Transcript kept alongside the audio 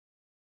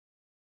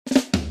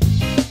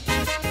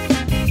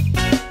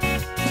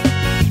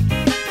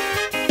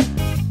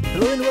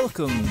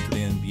Welcome to the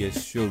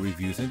MBS Show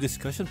Reviews and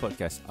Discussion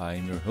Podcast.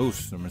 I'm your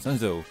host,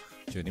 Sanzo.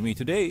 Joining me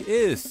today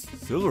is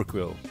Silver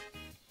Quill.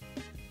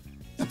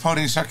 The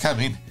ponies are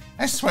coming.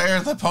 I swear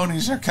the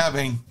ponies are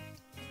coming.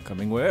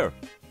 Coming where?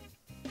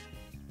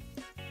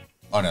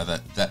 Oh no,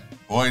 that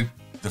boy,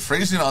 the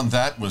phrasing on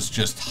that was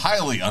just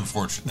highly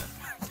unfortunate.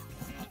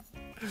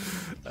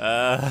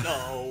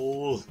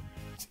 No.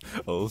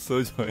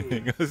 Also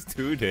joining us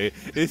today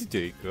is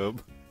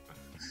Jacob.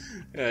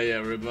 Hey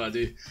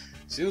everybody.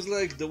 Seems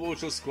like the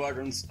Vulture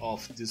Squadron's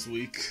off this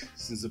week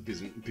since the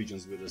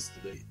pigeons with us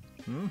today.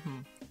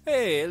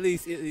 Hey, at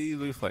least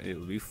it'll be fun.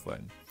 It'll be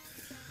fun.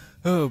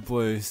 Oh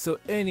boy. So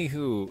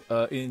anywho,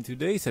 in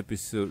today's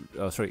episode,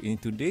 in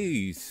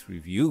today's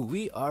review,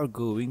 we are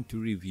going to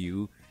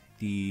review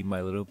the My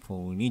Little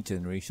Pony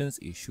Generations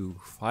issue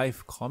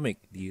 5 comic,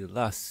 the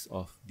last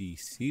of the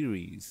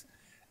series.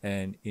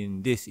 And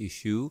in this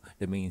issue,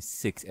 the main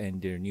six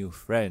and their new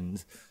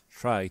friends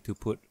try to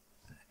put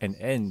an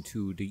end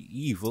to the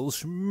evil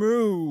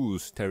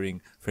Smooze,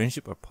 tearing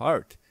friendship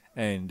apart,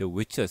 and the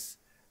witches,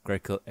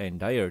 Grackle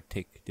and Dyre,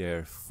 take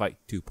their fight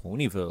to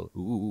Ponyville.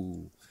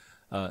 Ooh.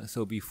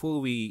 So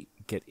before we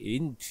get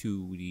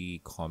into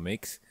the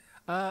comics,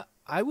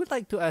 I would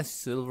like to ask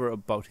Silver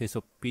about his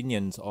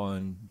opinions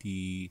on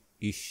the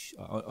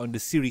on the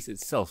series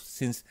itself,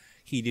 since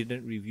he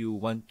didn't review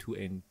 1,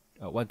 2,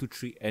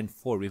 3, and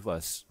 4 with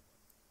us.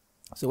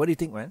 So what do you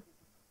think, man?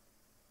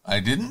 I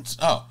didn't?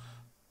 Oh.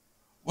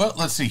 Well,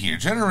 let's see here.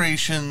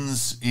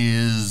 Generations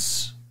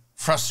is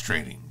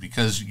frustrating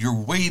because you're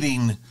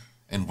waiting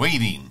and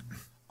waiting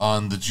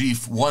on the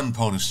G1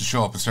 ponies to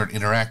show up and start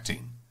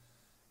interacting.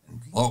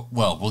 Well,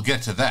 we'll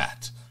get to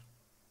that.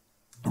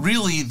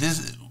 Really,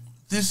 this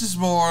is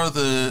more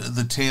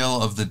the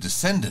tale of the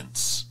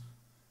descendants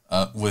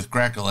with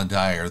Grackle and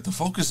Dyre. The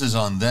focus is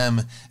on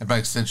them, and by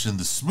extension,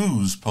 the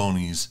Smooze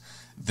ponies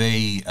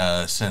they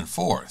send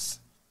forth.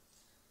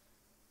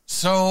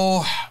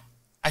 So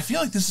I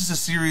feel like this is a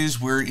series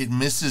where it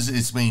misses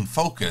its main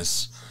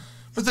focus,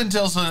 but then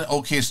tells an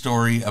okay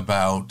story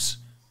about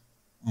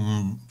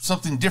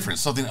something different,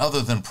 something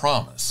other than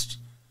promised.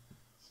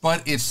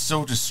 But it's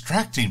so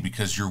distracting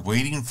because you're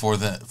waiting for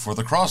the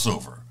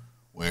crossover.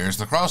 Where's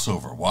the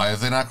crossover? Why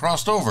have they not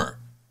crossed over?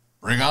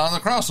 Bring on the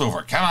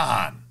crossover. Come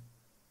on.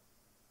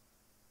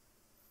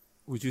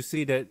 Would you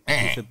say that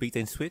it's a bait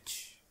and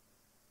switch?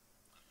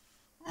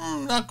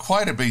 Not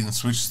quite a bait and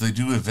switch. They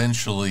do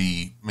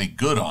eventually make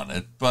good on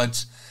it,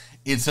 but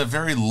it's a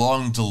very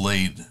long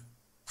delayed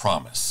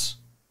promise.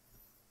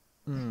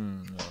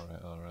 All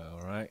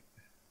right.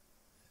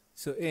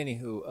 So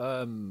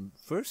anywho,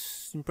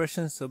 first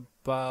impressions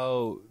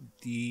about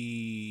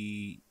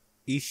the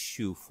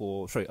issue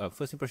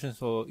first impressions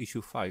for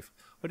issue 5.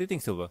 What do you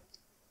think, Silva?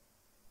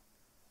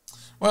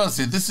 Well, let's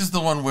see. This is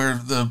the one where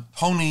the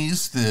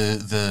ponies,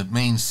 the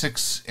main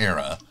 6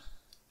 era,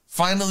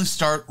 finally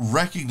start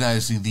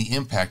recognizing the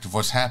impact of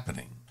what's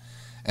happening.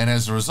 And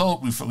as a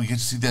result, we get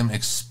to see them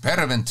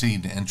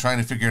experimenting and trying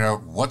to figure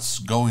out what's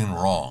going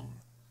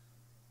wrong.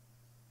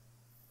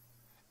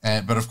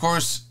 But of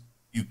course,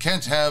 you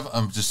can't have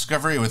a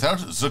discovery without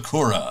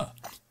Zakura.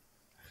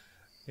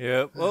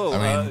 Yep.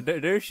 Oh,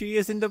 there she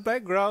is in the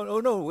background. Oh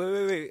no,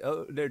 wait.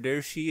 Oh,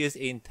 there she is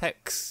in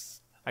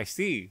text. I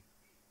see.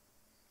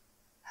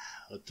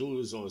 A tool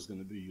is always going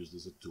to be used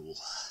as a tool.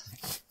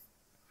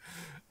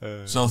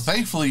 So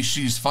thankfully,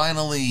 she's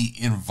finally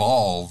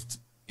involved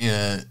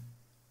in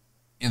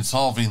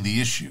solving the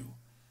issue.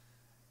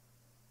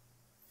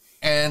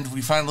 And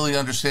we finally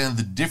understand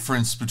the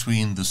difference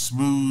between the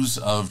Smooze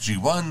of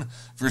G1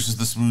 versus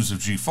the Smooze of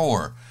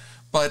G4.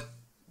 But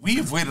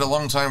we've waited a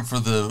long time for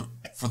the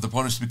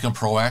ponies to become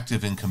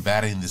proactive in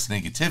combating this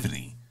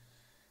negativity.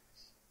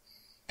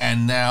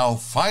 And now,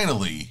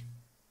 finally,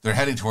 they're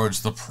heading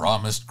towards the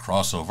promised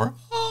crossover.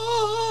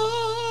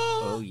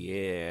 Oh,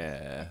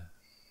 yeah.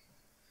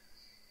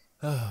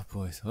 Oh,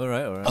 boys. All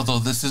right. Although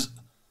this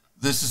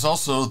is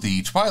also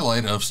the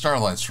twilight of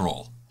Starlight's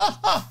role.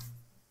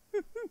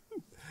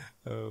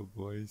 Oh,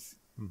 boys.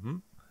 Mm-hmm.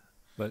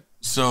 But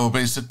so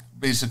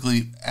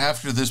basically,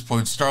 after this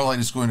point, Starlight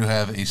is going to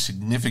have a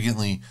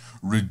significantly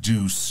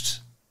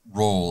reduced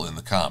role in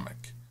the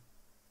comic,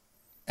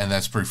 and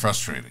that's pretty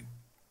frustrating.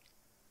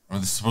 I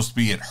mean, this is supposed to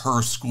be at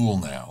her school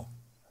now.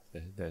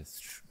 That's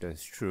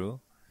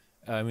true.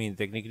 I mean,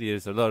 technically,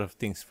 there's a lot of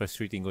things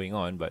frustrating going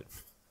on, but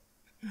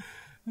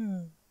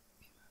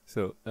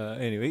so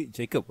anyway,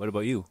 Jacob, what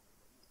about you?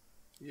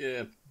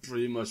 Yeah,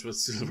 pretty much what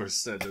Silver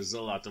said. There's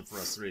a lot of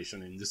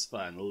frustration in this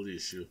final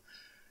issue.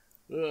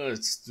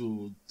 It's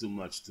too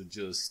much to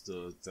just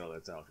tell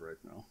it out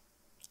right now.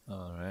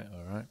 All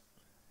right.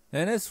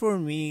 And as for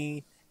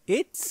me,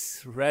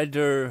 it's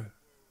rather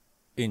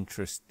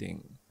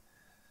interesting.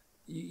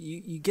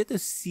 You get to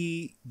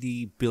see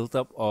the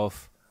build-up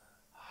of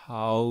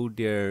how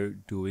they're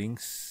doing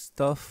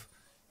stuff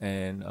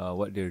and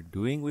what they're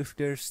doing with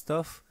their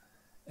stuff.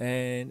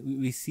 And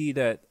we see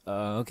that,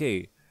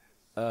 they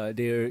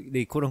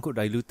quote-unquote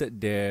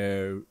diluted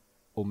their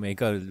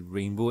Omega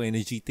rainbow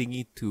energy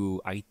thingy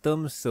to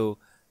items, so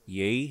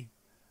yay.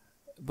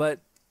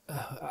 But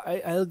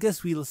I'll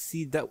guess we'll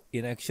see that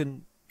in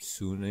action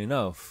soon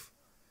enough.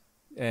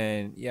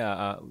 And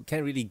yeah,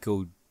 can't really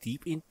go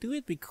deep into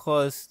it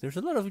because there's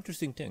a lot of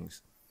interesting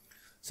things.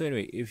 So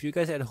anyway, if you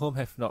guys at home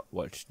have not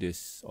watched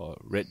this or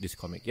read this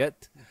comic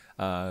yet,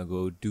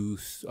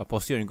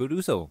 pause here and go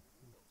do so.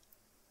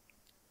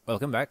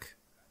 Welcome back.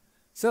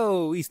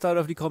 So we start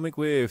off the comic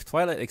with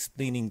Twilight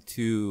explaining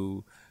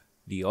to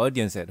the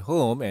audience at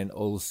home and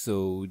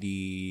also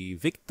the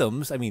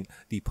victims,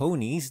 the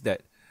ponies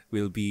that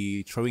will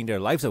be throwing their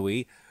lives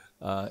away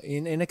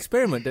in an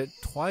experiment that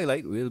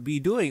Twilight will be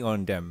doing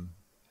on them.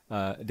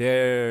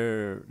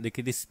 They're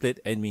lickety split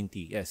and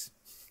minty, yes.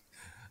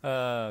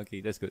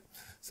 Okay, that's good.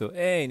 So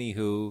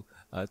anywho,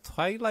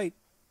 Twilight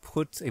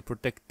puts a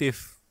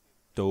protective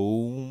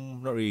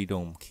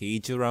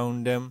cage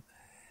around them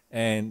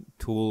and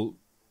told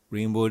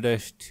Rainbow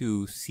Dash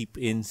to seep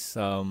in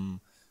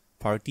some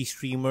party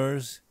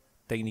streamers.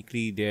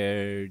 Technically,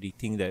 they're the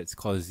thing that's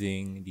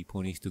causing the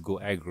ponies to go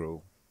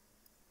aggro.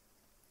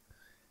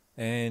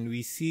 And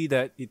we see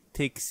that it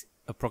takes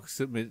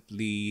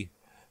approximately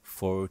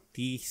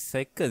 40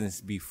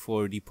 seconds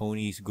before the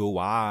ponies go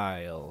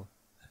wild.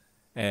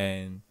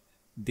 And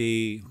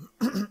they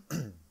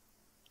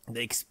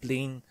they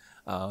explain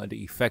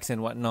the effects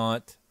and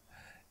whatnot.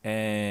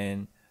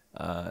 And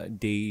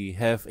they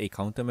have a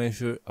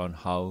countermeasure on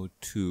how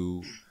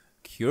to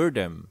cure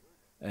them.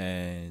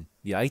 And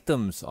the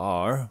items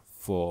are,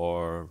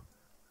 for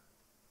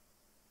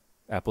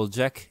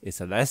Applejack, it's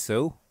a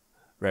lasso.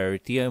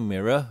 Rarity, a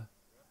mirror.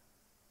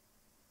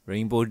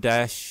 Rainbow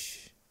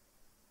Dash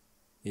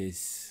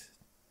is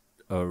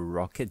a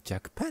rocket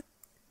jackpot.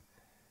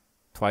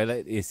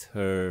 Twilight is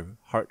her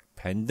heart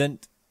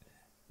pendant.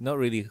 Not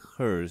really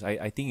hers.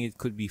 I think it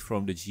could be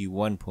from the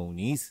G1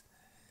 ponies.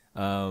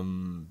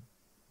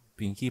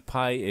 Pinkie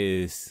Pie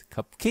is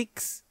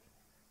cupcakes.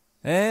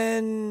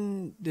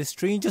 And the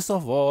strangest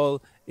of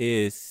all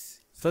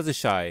is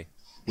Fluttershy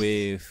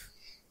with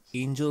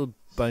Angel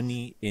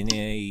Bunny in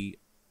a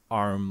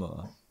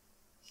armor.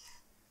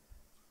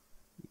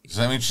 Does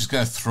that mean she's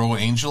going to throw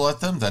Angel at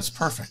them? That's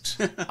perfect.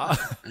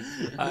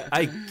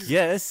 I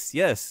guess,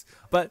 yes.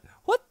 But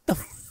what the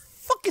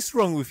fuck is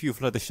wrong with you,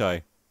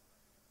 Fluttershy?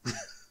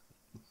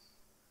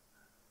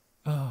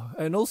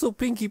 And also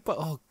Pinkie Pie.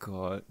 Oh,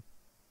 God.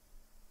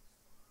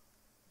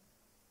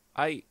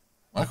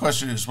 My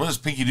question is, what does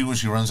Pinkie do when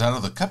she runs out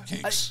of the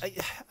cupcakes?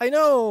 I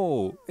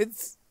know.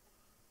 It's...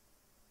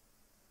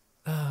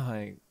 Oh,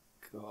 my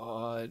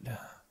God.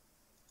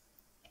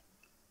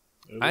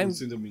 I haven't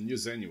seen them in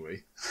use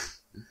anyway.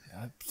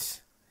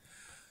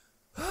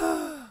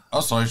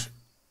 Also,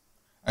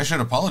 I should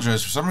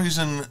apologize. For some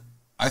reason,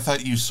 I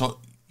thought you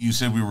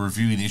said we were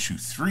reviewing issue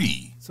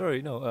 3.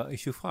 Sorry, no,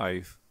 issue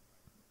 5.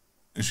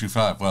 Issue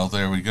 5. Well,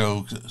 there we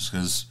go.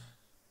 Because,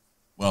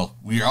 well,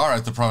 we are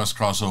at the Promise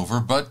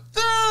crossover, but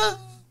the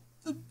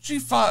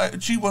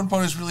G1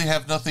 ponies really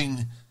have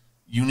nothing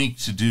unique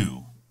to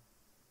do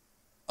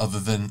other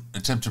than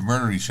attempt to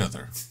murder each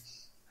other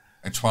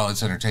at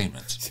Twilight's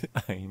entertainment.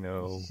 I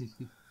know.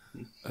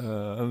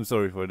 I'm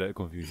sorry for that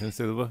confusion,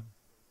 Silver.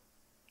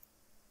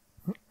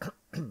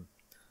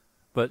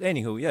 But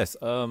anywho, yes.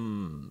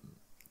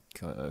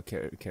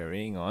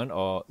 Carrying on.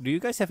 Or do you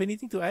guys have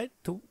anything to add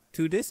to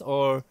this,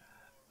 or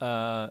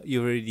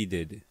you already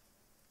did?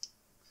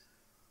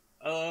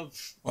 Well,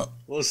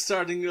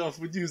 starting off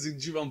with using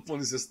G1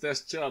 ponies as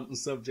test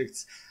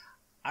subjects,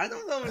 I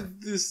don't know if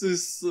this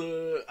is,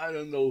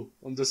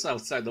 on the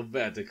south side of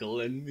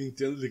Breckel, and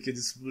Minty and Lickety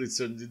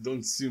Splitzer, they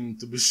don't seem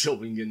to be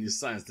showing any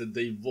signs that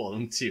they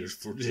volunteered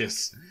for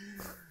this.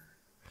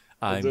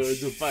 Although I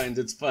do find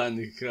it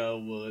funny how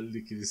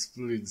Lickety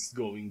Split's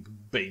going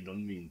bait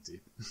on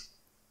Minty.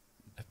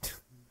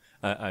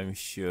 I'm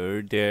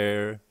sure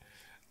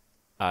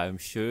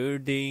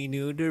they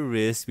knew the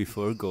risk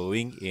before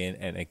going in,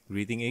 and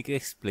everything I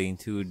explained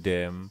to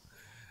them.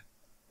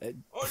 I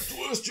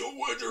twist your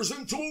winters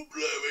into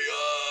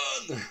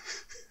oblivion!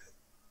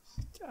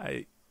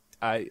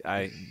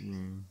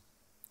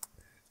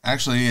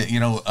 Actually,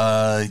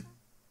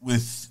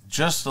 with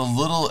just a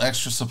little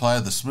extra supply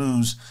of the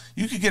Smooze,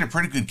 you could get a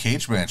pretty good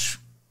cage match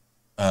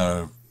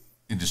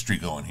industry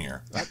going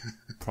here.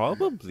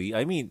 Probably.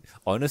 I mean,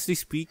 honestly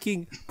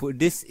speaking, put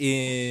this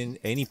in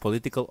any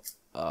political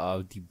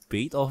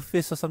debate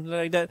office or something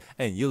like that,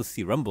 and you'll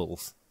see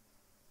rumbles.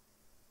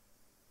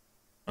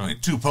 I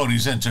mean, 2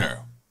 ponies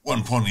enter,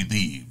 1 pony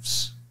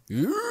leaves.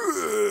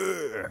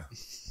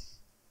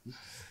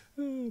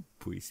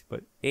 Please,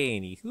 but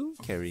anywho,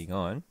 carrying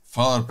on.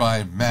 Followed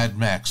by Mad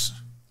Max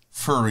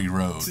Furry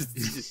Road.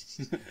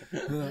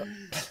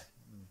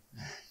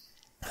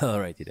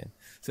 Alrighty then.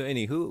 So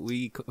anywho,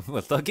 we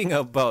were talking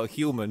about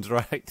humans,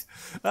 right?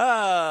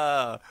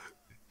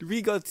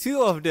 We got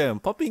 2 of them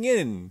popping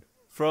in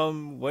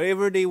from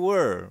wherever they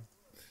were.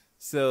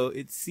 So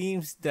it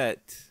seems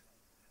that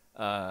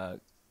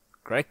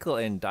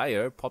Grackle and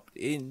Dyre popped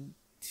in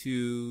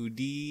to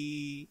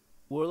the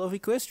world of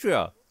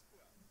Equestria.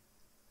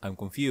 I'm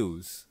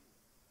confused.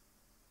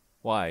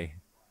 Why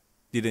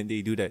didn't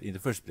they do that in the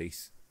first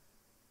place?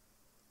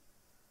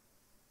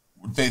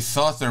 they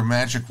thought their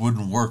magic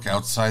wouldn't work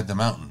outside the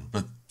mountain,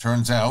 but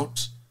turns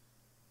out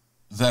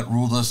that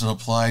rule doesn't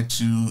apply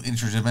to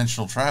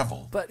interdimensional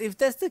travel. But if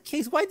that's the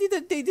case, why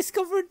didn't they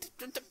discover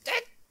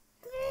that?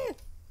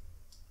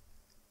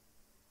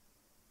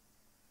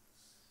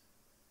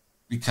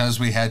 Because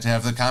we had to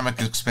have the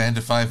comic expand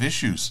to 5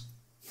 issues.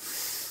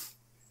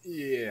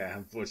 Yeah,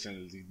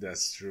 unfortunately,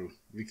 that's true.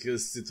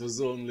 Because it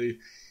was only...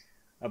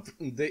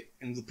 in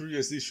the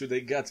previous issue,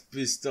 they got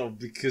pissed off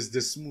because the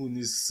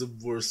Smoonies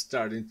were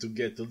starting to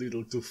get a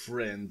little too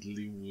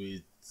friendly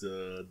with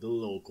the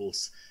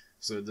locals.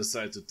 So they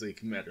decided to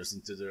take matters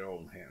into their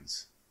own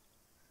hands.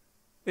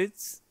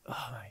 It's...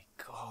 Oh my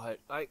god.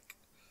 Like...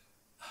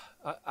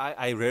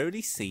 I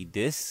rarely say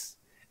this,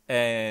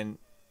 and...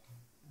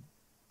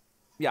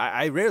 Yeah,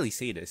 I rarely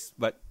say this,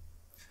 but...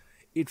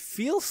 It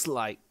feels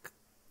like...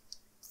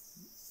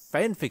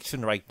 fan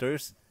fiction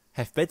writers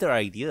have better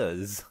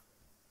ideas.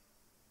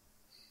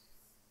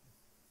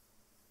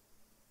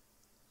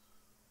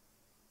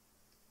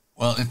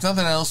 Well, if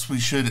nothing else, we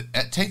should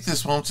take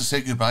this moment to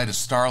say goodbye to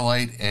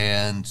Starlight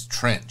and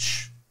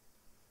Trench.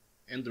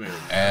 And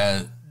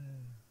Mayor.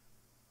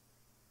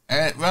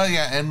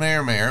 And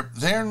Mayor.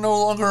 They're no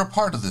longer a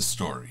part of this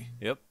story.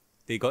 Yep.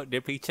 They got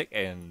their paycheck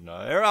and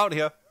they're out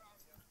here.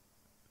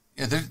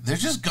 Yeah, they're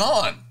just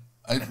gone.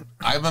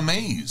 I'm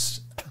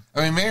amazed.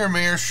 I mean,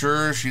 Mayor,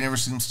 sure, she never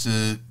seems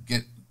to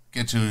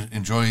get to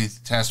enjoy the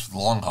task for the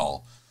long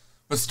haul.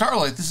 But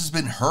Starlight, this has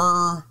been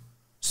her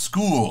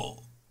school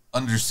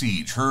under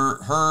siege,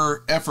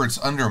 her efforts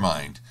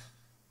undermined.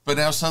 But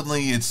now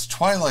suddenly it's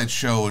Twilight's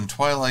show and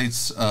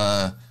Twilight's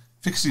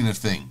fixing of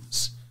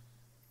things.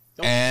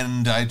 Nope.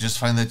 And I just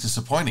find that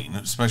disappointing,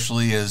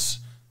 especially as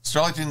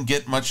Starlight didn't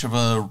get much of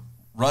a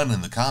run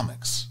in the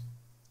comics.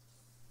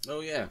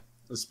 Oh yeah,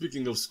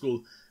 speaking of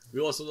school, we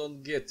also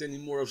don't get any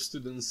more of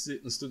Student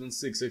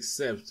 6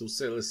 except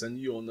Ucelis and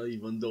Yona,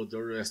 even though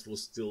the rest were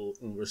still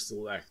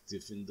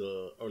active in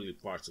the early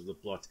parts of the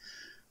plot,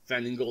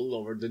 fanning all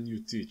over the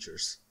new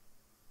teachers.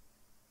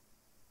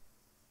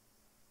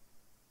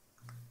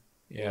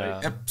 Yeah.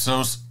 Yep,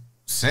 so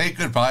say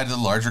goodbye to the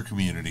larger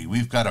community.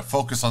 We've got to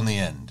focus on the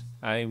end.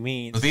 I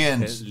mean, but the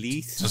end at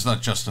least does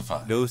not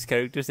justify. Those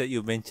characters that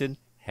you mentioned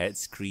had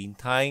screen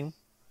time.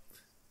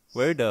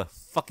 Where the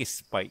fuck is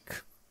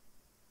Spike?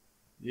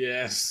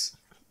 Yes.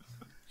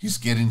 He's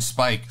getting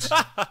spiked.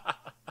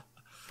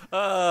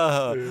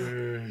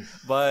 By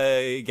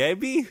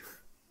Gabby?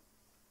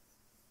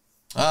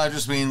 I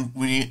just mean,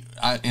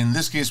 in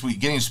this case,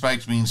 getting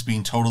spiked means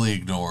being totally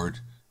ignored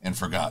and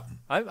forgotten.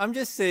 I'm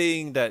just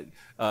saying that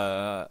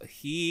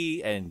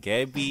he and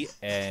Gabby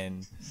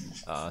and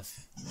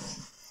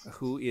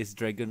who is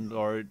Dragon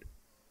Lord?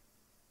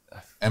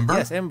 Ember?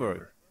 Yes,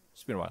 Ember.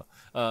 It's been a while.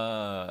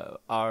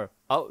 Are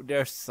out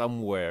there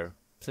somewhere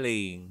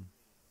playing.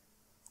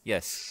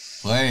 Yes.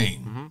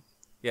 Playing. Mm-hmm.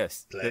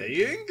 Yes.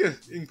 Playing?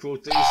 In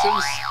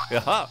quotations?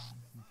 Yeah.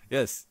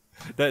 Yes.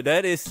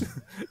 That is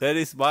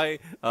my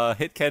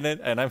headcanon,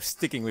 and I'm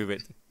sticking with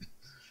it.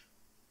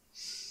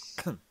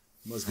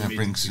 Must be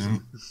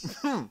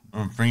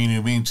I'm bringing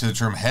you to the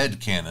term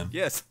headcanon.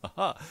 Yes.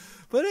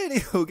 But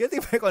anyway, getting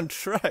back on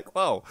track.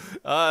 Wow.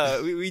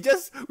 We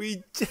just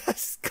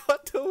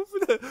got over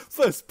the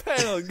first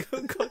panel.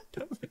 God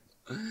damn it.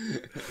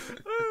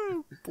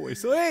 Oh boy.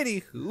 So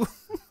anywho.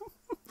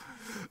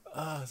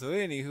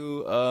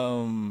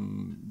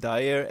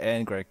 Dyre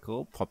and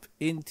Grackle pop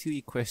into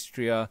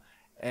Equestria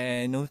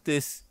and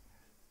notice.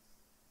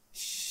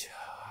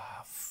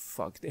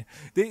 Fuck.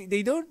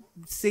 They don't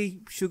say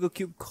Sugar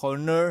Cube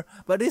Corner,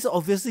 but it's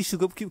obviously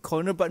Sugar Cube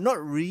Corner, but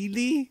not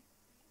really.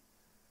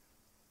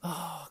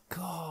 Oh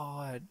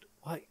God.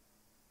 Why?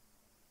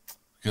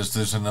 Because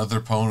there's another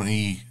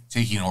pony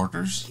taking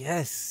orders?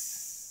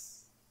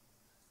 Yes.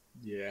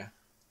 Yeah.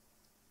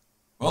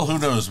 Well, who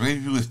knows?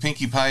 Maybe with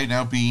Pinkie Pie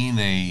now being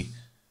a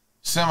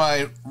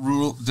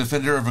semi-rule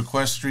defender of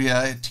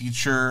Equestria,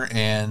 teacher,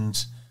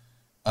 and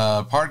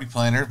party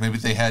planner, maybe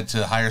they had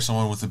to hire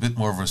someone with a bit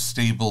more of a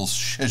stable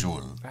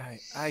schedule.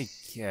 I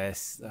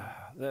guess.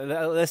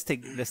 Let's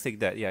take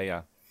that.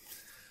 Yeah.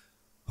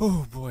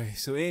 Oh boy.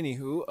 So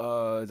anywho,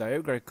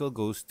 Dyre Grackle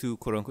goes to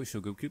quote unquote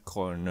Sugar Cube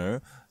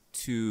Corner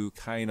to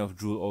kind of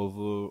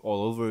drool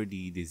all over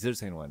the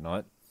desserts and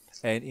whatnot.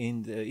 And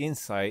in the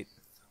inside,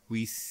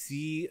 we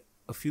see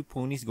a few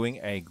ponies going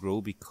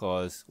aggro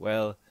because,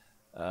 well,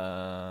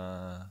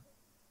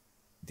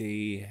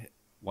 they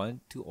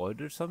want to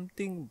order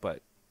something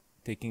but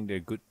taking their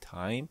good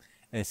time,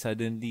 and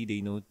suddenly they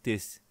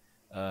notice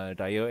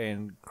Dyre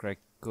and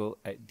Grackle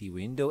at the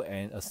window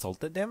and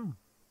assaulted them.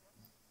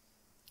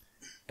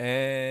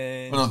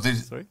 And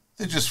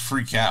they just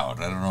freak out.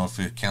 I don't know if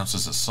it counts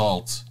as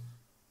assault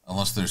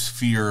unless there's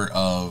fear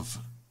of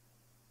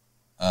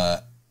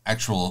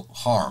actual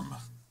harm,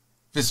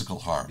 physical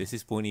harm. This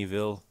is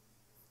Ponyville.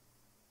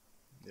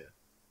 Yeah.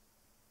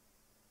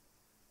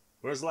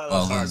 Where's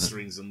Lila's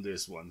heartstrings on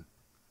this one?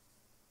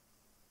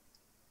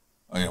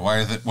 Oh yeah,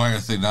 why are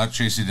they not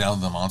chasing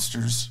down the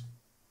monsters?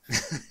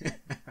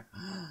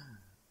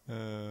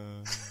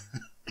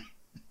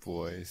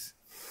 Boys.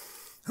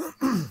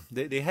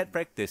 they had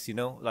practice,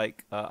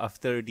 like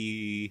after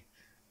the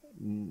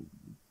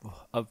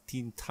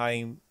teen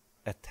time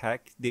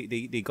attack,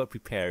 they got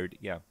prepared.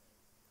 Yeah.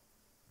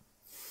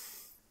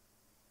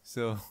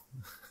 So,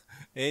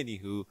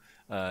 anywho,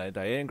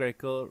 Dyre and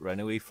Grackle run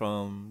away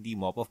from the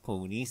mob of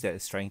ponies that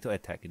is trying to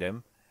attack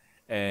them,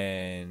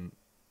 and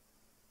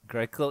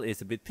Grackle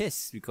is a bit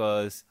pissed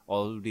because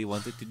all they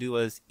wanted to do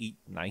was eat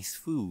nice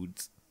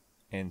foods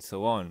and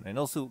so on, and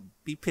also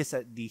be pissed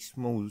at the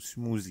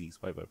Smoozies,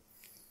 whatever.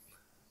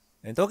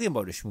 And talking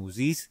about the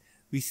Smoozies,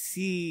 we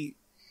see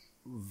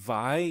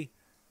Vi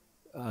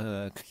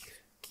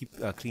keep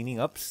cleaning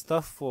up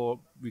stuff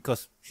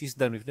because she's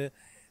done with the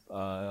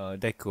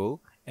deco,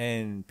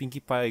 and Pinkie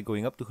Pie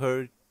going up to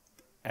her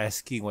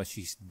asking what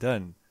she's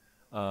done.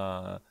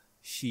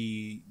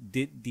 She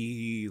did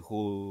the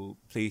whole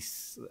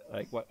place,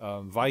 like what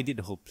Vi did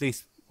the whole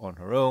place on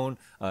her own.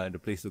 The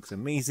place looks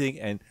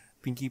amazing, and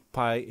Pinkie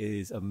Pie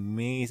is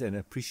amazed and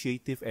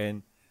appreciative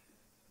and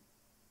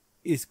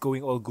is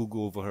going all goo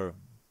over her.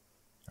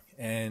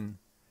 And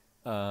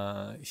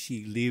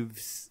she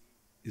leaves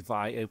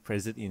Vi a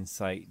present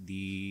inside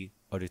the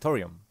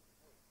auditorium,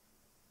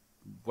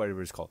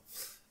 whatever it's called.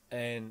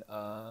 And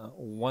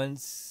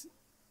once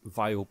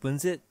Vi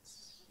opens it,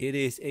 it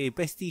is a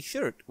bestie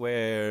shirt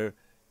where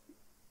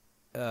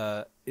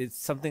it's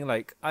something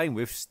like, "I'm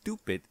with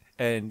stupid,"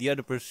 and the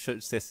other person's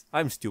shirt says,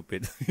 "I'm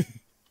stupid."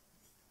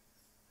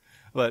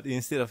 But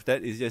instead of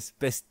that, it's just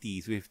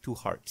besties with 2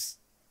 hearts.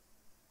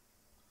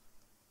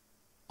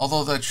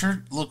 Although that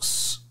shirt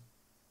looks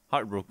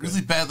Heartbroken.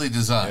 really badly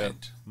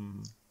designed. Yep.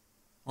 Mm.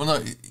 Well,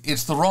 no,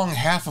 it's the wrong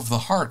half of the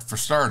heart for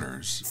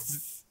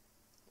starters.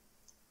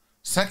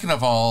 Second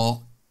of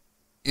all,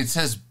 it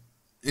says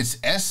it's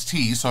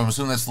ST, so I'm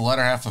assuming that's the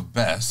letter half of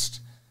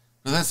best.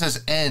 But that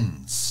says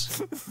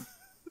ends.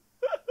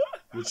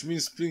 Which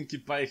means Pinkie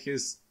Pie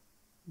has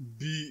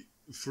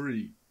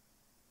B3.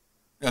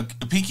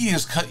 Pinkie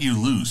has cut you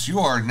loose. You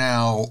are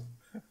now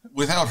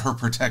without her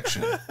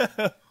protection.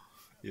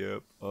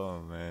 Yep.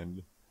 Oh,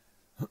 man.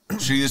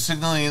 She is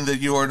signaling that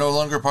you are no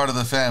longer part of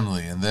the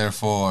family, and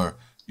therefore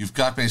you've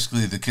got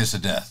basically the kiss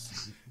of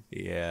death.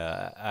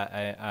 Yeah,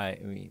 I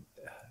mean,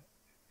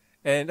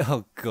 and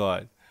oh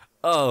god,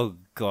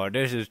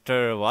 this is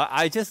terrible.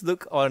 I just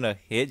look on her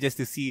head just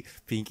to see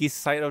Pinkie's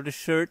side of the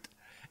shirt,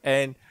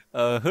 and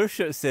her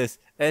shirt says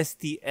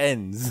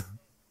STNs.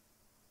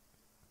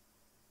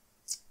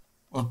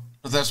 Well,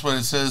 but that's what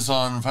it says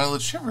on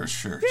Violet Shiver's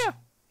shirt. Yeah.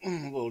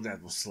 Well,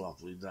 that was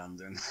sloppily done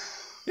then.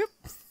 Yep.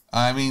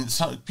 I mean,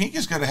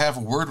 Pinkie's got to have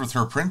a word with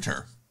her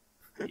printer.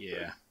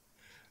 Yeah.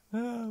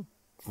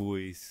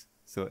 Boys.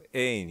 So,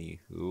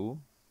 anywho,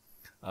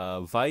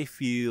 Vi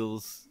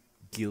feels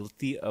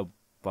guilty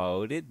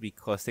about it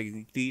because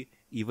technically,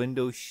 even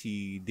though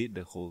she did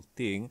the whole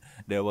thing,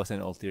 there was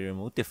an ulterior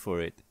motive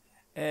for it.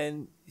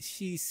 And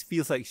she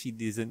feels like she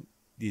doesn't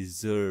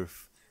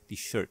deserve the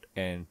shirt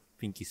and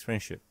Pinkie's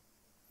friendship.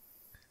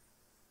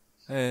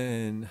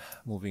 And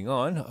moving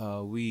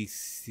on, we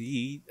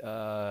see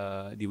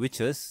the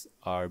witches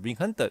are being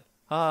hunted.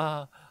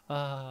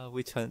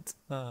 Witch hunt.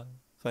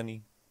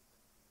 Funny.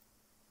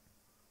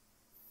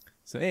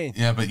 So, hey.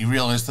 Yeah, but you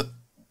realize that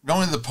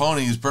knowing the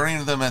ponies,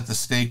 burning them at the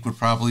stake would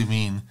probably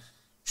mean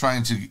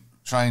trying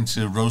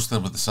to roast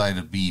them with a side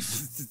of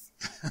beef.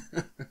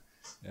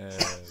 Yeah,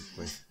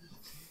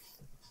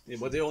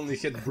 but they only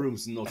had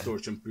brooms and no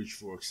torch and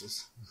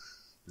pitchforks.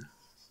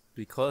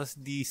 Because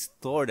the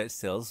store that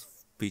sells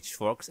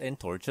pitchforks and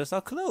torches are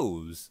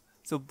closed,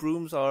 so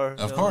brooms are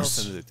of course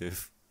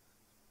alternative.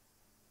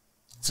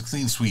 It's a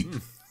clean sweep.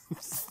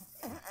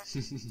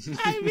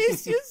 I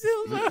miss you,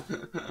 Silver.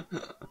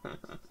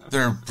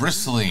 They're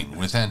bristling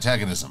with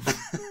antagonism.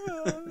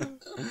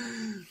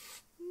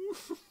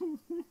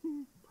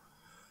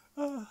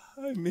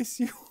 I miss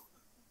you.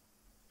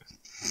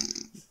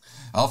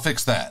 I'll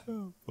fix that.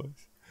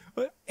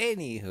 But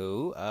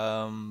anywho,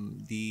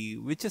 the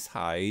witches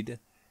hide,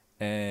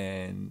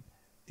 and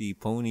the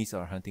ponies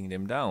are hunting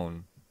them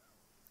down.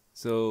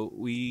 So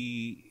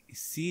we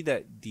see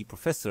that the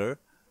professor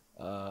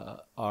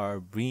are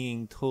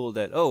being told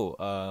that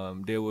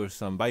there were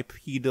some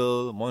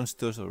bipedal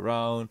monsters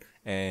around,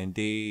 and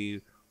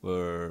they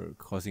were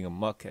causing a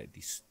muck at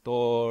the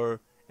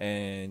store.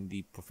 And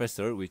the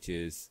professor, which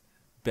is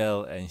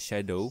Belle and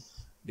Shadow,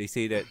 they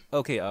say that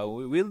okay,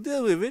 we'll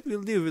deal with it.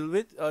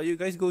 You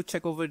guys go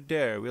check over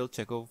there. We'll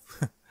check over.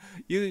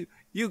 you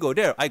go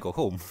there. I go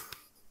home.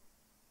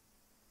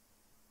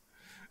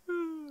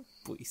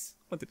 Boys,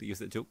 wanted to use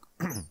that joke.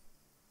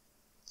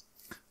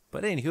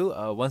 But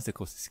anywho, once the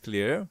coast is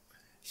clear,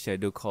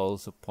 Shadow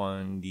calls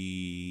upon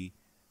the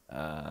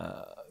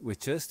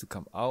witches to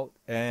come out,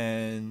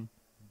 and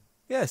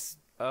yes,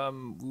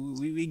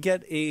 we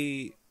get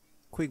a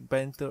quick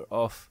banter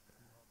of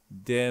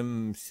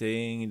them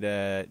saying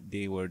that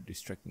they were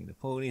distracting the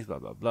ponies, blah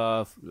blah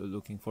blah,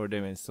 looking for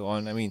them and so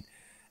on. I mean,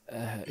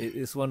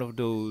 it's one of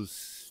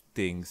those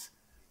things.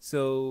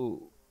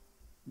 So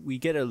we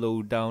get a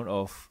lowdown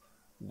of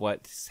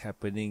what's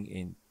happening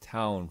in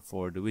town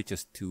for the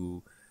witches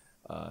to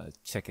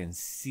check and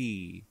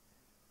see.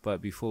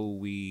 But before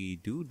we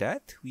do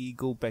that, we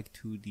go back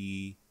to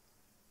the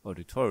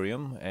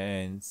auditorium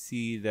and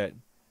see that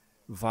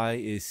Vi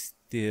is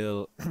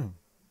still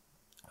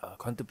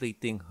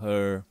contemplating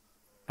her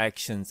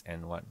actions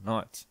and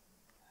whatnot.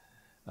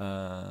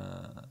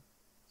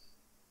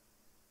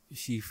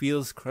 She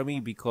feels crummy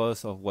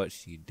because of what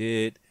she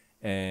did,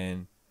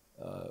 and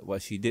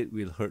what she did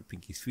will hurt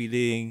Pinky's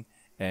feeling,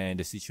 and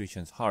the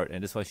situation's hard,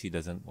 and that's why she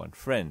doesn't want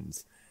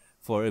friends.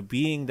 For a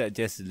being that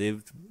just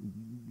lived,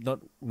 not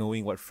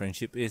knowing what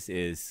friendship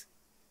is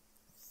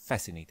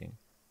fascinating.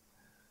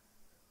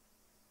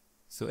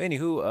 So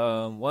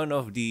anywho, one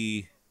of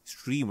the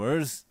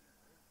streamers,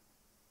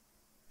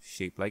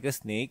 shaped like a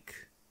snake,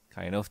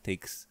 kind of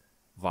takes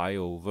Vi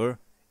over,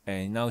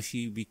 and now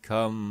she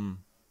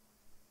become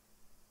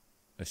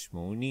a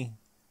Shmoni.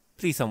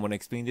 Please, someone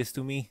explain this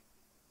to me.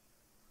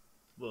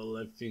 Well,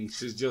 I think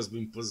she's just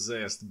been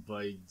possessed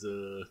by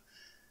the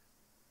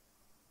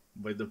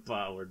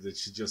power that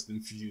she just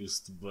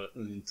infused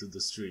into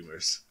the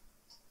streamers.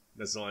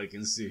 That's all I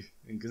can see.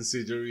 And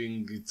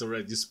considering it's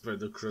already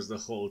spread across the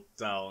whole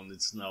town,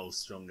 it's now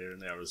stronger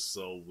than ever,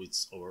 so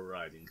it's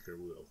overriding her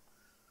will.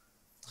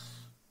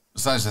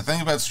 Besides, the thing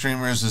about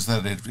streamers is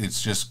that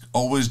it's just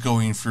always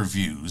going for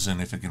views,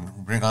 and if it can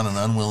bring on an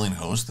unwilling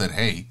host, that,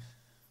 hey,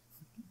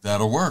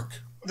 that'll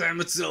work. Damn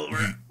it,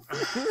 Silver!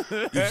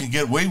 You can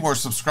get way more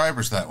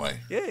subscribers that way.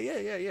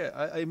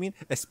 Yeah. I mean,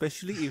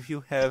 especially if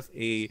you have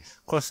a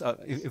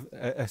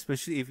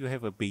especially if you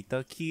have a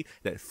beta key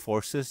that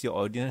forces your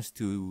audience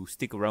to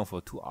stick around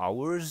for 2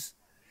 hours,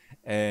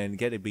 and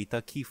get a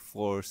beta key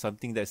for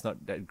something that's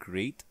not that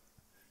great.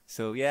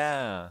 So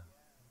yeah,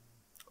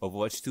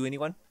 Overwatch 2,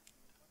 anyone?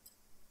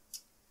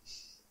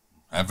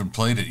 I haven't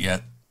played it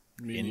yet.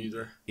 Me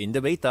neither. In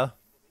the beta.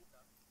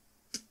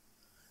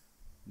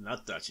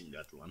 Not touching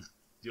that one.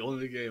 The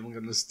only game I'm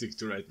gonna stick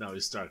to right now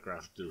is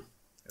StarCraft 2.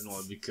 And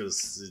all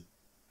because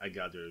I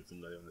got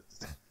everything that I wanted.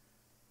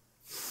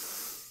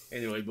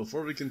 Anyway,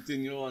 before we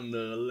continue on,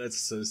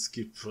 let's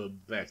skip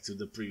back to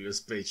the previous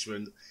page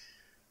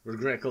where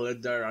Grackle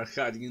and Dyre are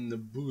hiding in the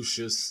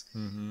bushes.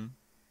 Mm-hmm.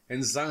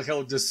 And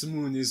somehow the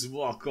Smoonies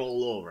walk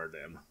all over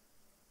them.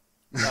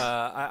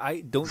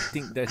 I don't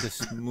think that's a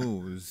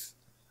Smooze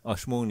or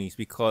Shmonies,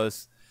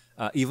 because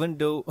even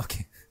though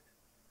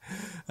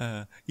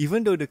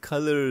the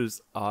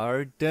colors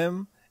are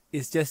them,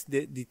 it's just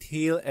the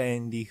tail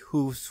and the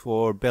hooves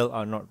for Belle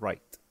are not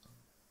right.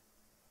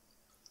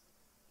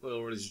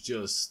 Or it's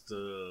just,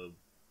 I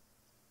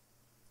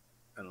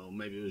don't know,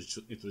 maybe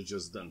it was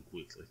just done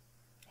quickly.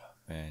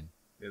 Man.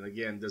 And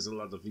again, there's a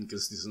lot of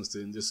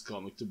inconsistency in this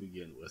comic to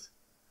begin with.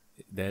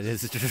 That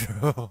is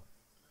true.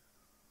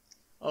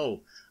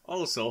 Oh,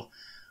 also,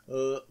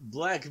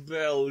 Black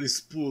Belle is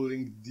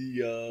pulling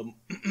the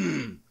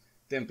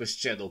Tempest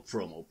Shadow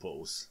promo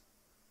pose.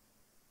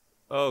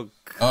 Oh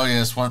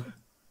yes,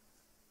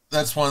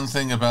 that's one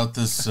thing about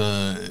this,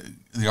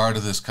 the art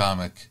of this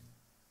comic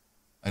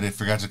I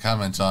forgot to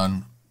comment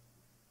on.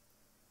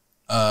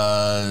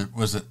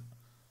 Was it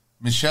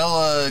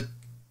Michela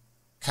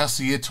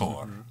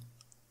Cacciatore?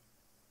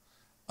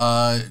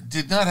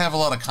 Did not have a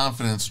lot of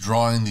confidence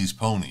drawing these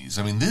ponies.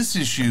 I mean, this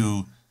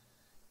issue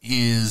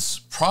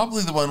is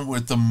probably the one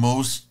with the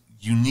most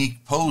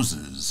unique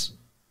poses,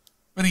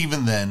 but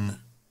even then,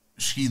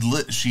 she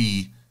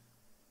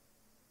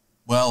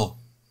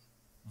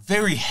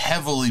very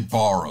heavily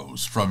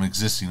borrows from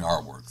existing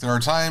artwork. There are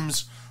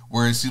times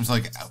where it seems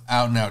like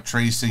out and out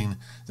tracing.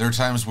 There are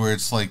times where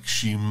it's like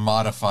she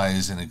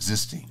modifies an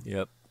existing.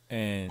 Yep.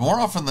 And more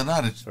often than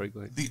not, go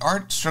ahead. The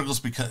art struggles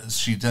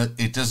because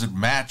it doesn't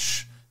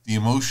match the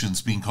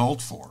emotions being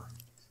called for.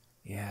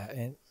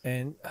 Yeah,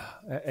 and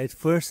at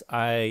first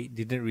I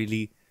didn't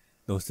really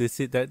notice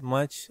it that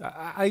much.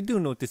 I do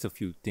notice a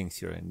few things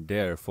here and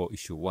there for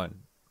issue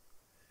 1.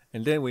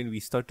 And then when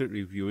we started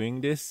reviewing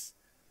this,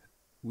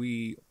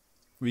 we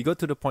got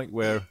to the point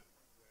where,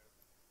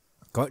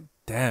 god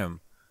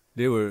damn,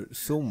 there were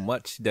so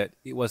much that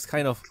it was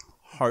kind of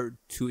hard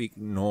to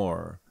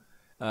ignore.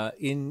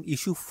 In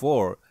issue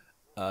 4,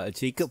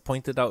 Jacob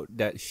pointed out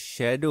that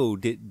Shadow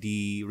did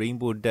the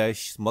Rainbow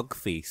Dash smug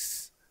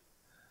face.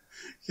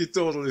 He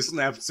totally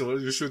snapped, so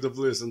you should have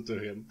listened to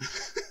him.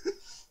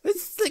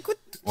 It's like, what?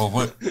 Well,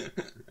 what?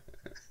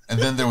 And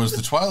then there was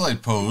the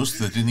Twilight pose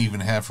that didn't even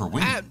have her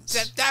wings. I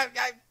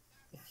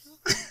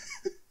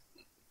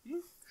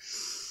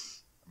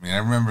mean, I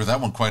remember that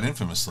one quite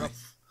infamously.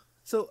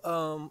 So,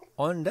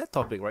 on that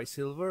topic, right,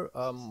 Silver?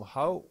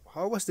 How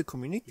was the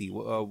community?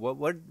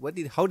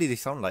 How did it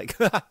sound like?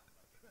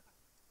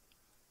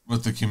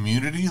 With the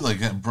community,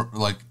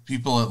 like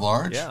people at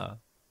large. Yeah,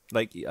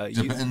 like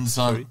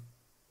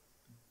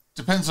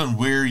depends on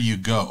where you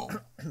go.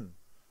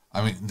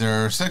 I mean,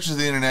 there are sections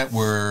of the internet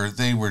where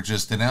they were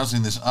just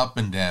announcing this up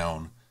and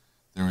down.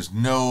 There was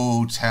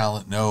no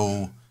talent,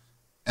 no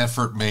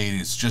effort made.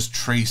 It's just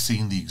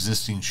tracing the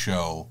existing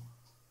show,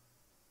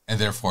 and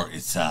therefore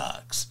it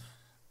sucks.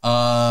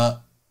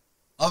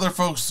 Other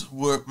folks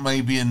may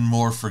be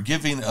more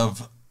forgiving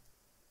of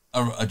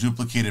a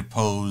duplicated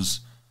pose,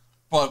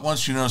 but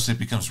once you notice, it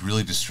becomes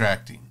really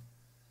distracting.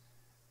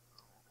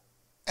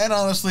 And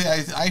honestly,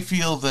 I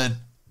feel that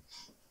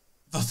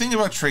the thing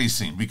about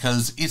tracing,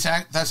 because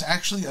that's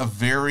actually a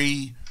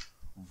very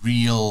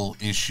real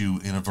issue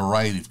in a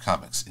variety of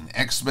comics. In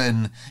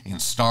X-Men, in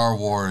Star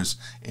Wars,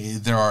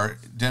 there are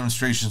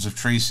demonstrations of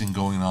tracing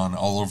going on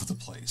all over the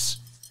place.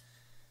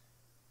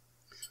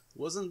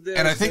 Wasn't there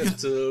and I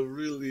think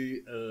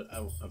really,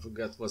 I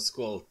forgot what's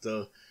called,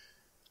 the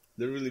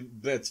really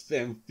bad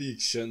fan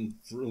fiction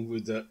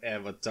with the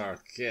Avatar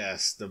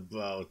cast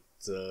about,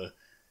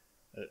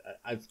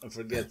 I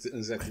forget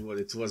exactly what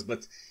it was,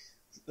 but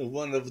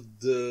one of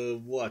the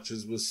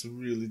watchers was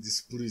really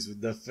displeased with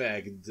the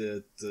fact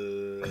that,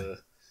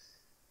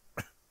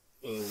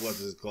 what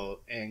is it called,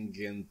 Aang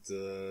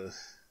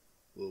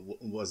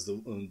was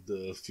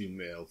the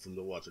female from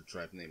the water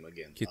tribe name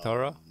again?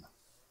 Kitara?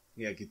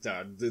 Yeah,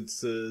 Kitara. That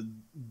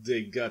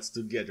they got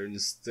together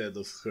instead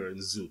of her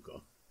and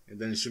Zuko. And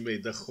then she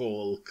made the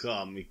whole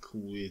comic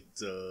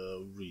with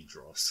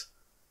redraws.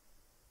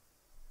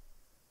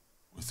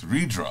 With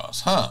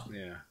redraws, huh?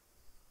 Yeah.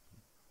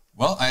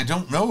 Well, I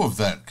don't know of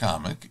that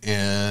comic.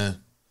 I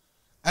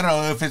don't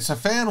know. If it's a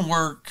fan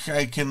work,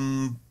 I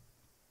can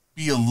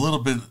be a little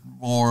bit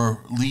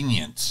more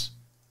lenient.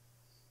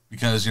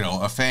 Because,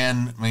 a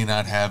fan may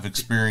not have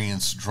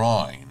experience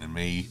drawing and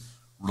may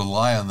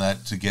rely on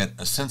that to get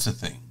a sense of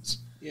things.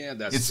 Yeah,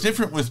 that's it's true.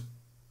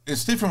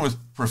 different with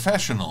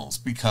professionals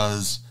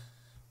because,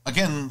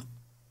 again,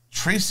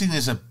 tracing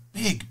is a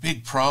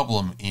big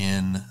problem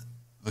in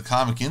the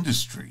comic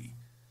industry.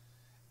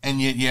 And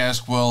yet you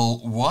ask,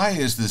 well, why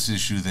is this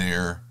issue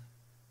there?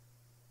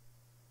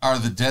 Are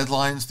the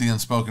deadlines, the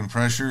unspoken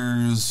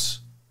pressures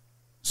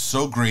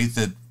so great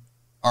that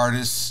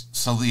artists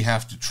suddenly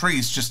have to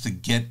trace just to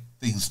get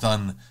things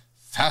done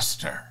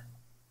faster?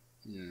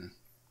 Yeah.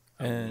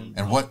 And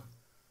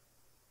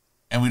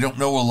we don't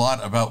know a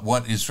lot about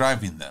what is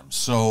driving them.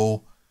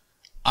 So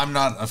I'm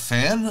not a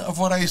fan of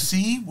what I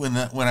see when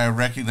I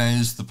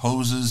recognize the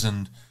poses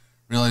and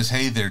realize,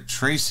 hey, they're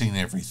tracing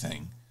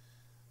everything.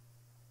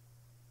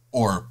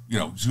 Or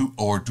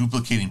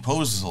duplicating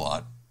poses a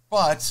lot.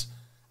 But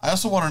I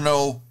also want to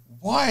know,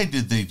 why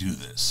did they do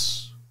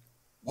this?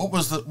 What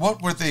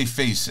were they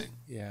facing?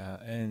 Yeah,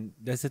 and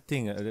that's the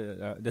thing.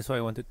 That's why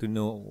I wanted to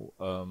know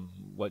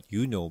what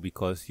you know,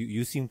 because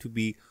you seem to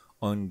be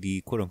on the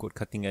quote-unquote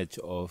cutting edge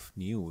of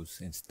news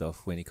and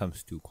stuff when it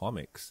comes to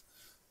comics.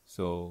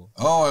 So...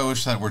 Oh, I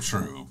wish that were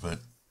true, but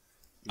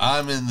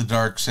I'm in the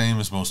dark, same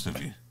as most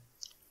of you.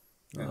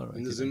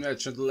 And as I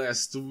mentioned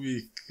last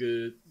week,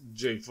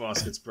 Jay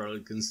Foskett's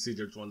probably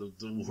considered one of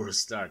the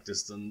worst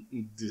artists on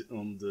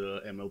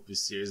the MLP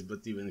series,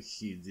 but even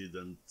he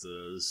didn't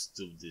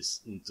stoop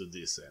into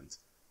this end.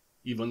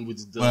 Even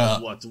with the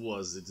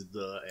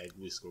egg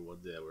whisk or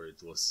whatever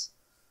it was.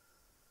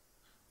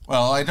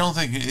 Well, I don't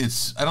think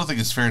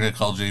it's fair to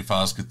call Jay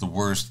Foskett the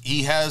worst.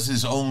 He has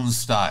his own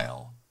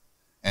style,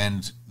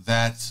 and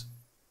that,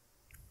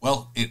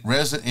 well, it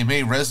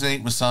may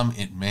resonate with some,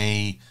 it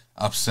may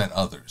upset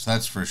others.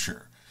 That's for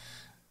sure.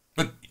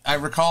 But I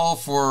recall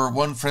for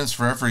one Friends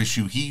Forever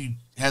issue, he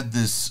had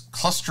this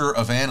cluster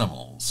of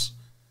animals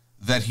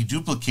that he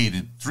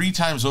duplicated 3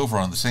 times over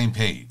on the same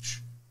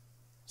page.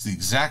 It's the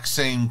exact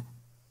same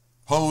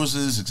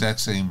poses,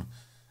 exact same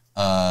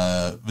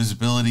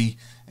visibility,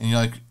 and you're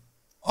like,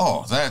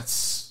 oh,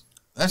 that's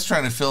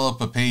trying to fill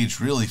up a page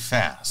really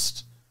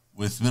fast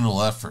with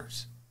minimal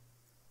effort.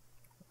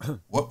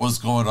 What was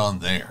going on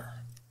there?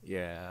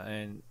 Yeah,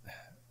 and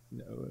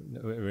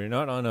we're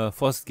not on a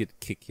Foskett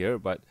kick here,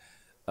 but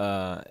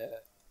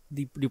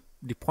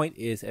the point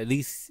is, at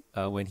least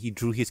when he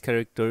drew his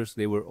characters,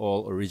 they were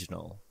all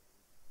original,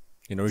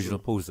 in original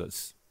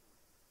poses.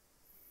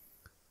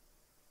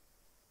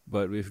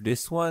 But with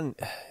this one,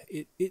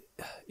 it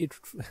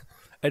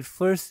at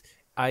first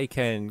I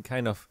can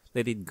kind of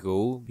let it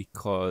go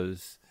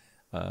because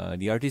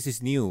the artist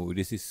is new.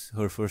 This is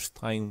her first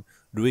time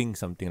doing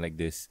something like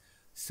this,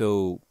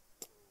 so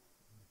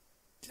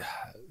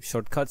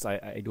shortcuts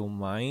I don't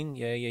mind.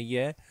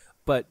 Yeah.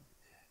 But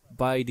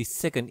by the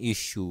second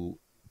issue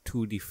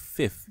to the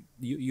 5th,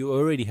 you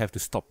already have to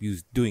stop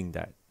doing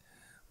that.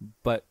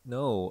 But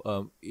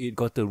no, it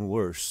gotten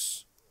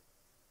worse.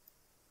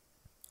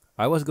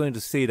 I was going to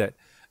say that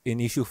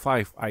in issue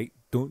 5, I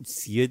don't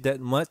see it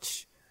that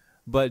much,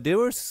 but there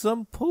were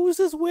some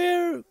poses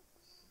where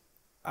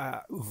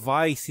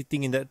Vi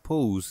sitting in that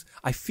pose,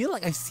 I feel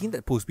like I've seen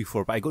that pose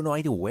before, but I got no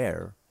idea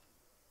where.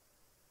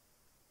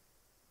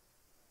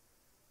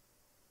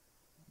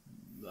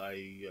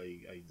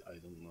 I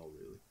don't know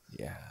really.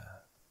 Yeah.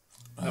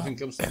 Nothing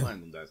comes to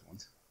mind on that one.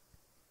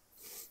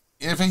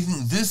 If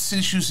anything, this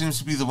issue seems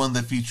to be the one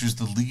that features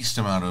the least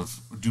amount of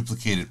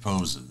duplicated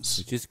poses,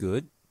 Which is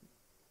good.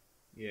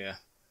 Yeah.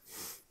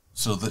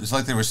 So it's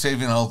like they were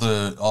saving all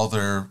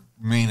their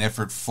main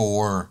effort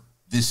for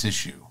this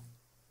issue.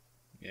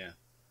 Yeah.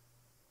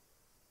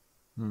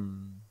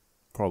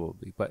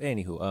 Probably. But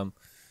anywho,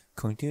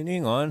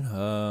 continuing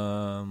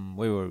on,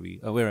 where were we?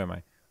 Where am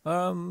I?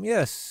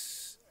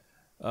 Yes.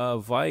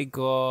 Vi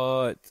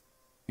got,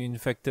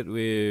 infected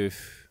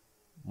with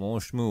more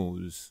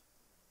Smooze.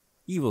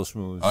 Evil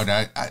Smooze. Oh,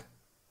 I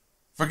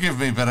forgive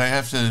me, but I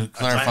have to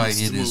clarify.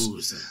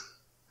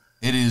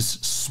 It is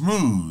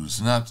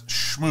Smooze, not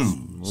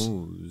schmooze.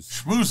 Smooze.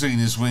 Schmoozing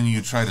is when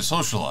you try to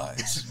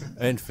socialize.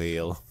 And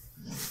fail.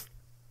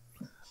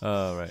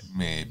 Alright.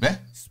 Maybe.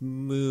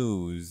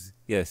 Smooze.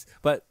 Yes,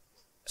 but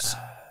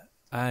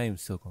I'm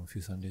so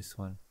confused on this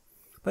one.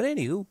 But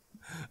anywho,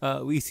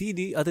 we see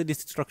the other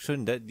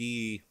destruction that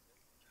the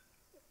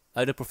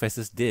other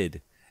professors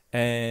did.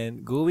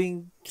 And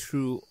going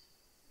through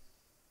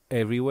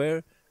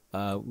everywhere,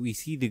 we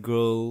see the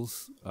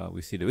girls,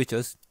 we see the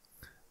witches,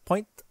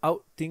 point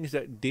out things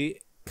that they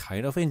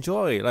kind of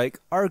enjoy, like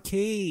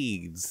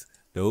arcades.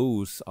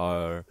 Those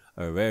are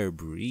a rare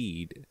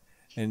breed.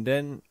 And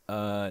then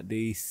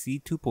they see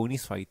two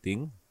ponies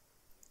fighting.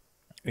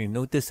 And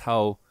notice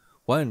how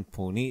one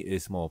pony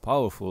is more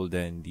powerful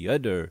than the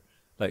other.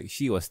 Like,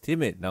 she was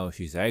timid, now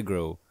she's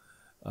aggro.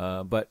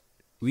 But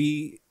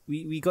we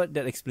got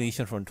that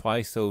explanation from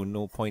twice, so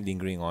no point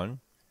lingering on.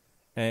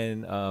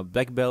 And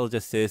Black Bell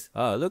just says,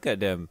 look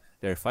at them,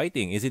 they're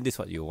fighting. Isn't this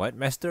what you want,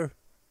 master?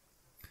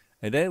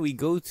 And then we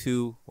go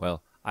to,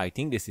 well, I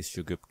think this is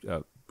Sugar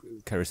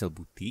Carousel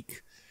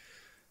Boutique.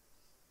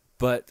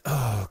 But,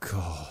 oh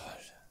god.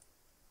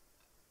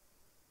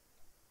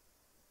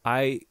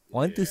 I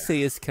want to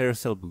say it's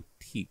Carousel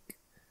Boutique.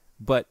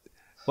 But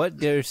what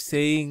they're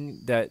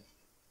saying that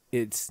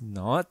it's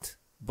not,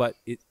 but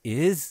it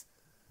is.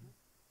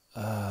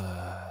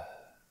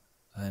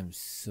 I'm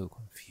so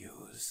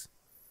confused.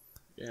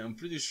 Yeah, I'm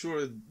pretty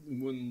sure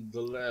when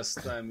the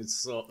last time it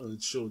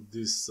showed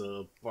this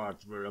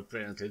part where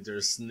apparently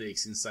there's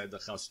snakes inside the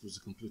house, it was a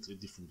completely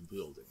different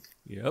building.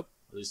 Yep.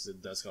 At least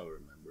that's how I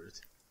remember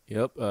it.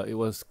 Yep, it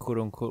was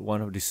quote-unquote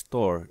one of the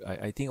store.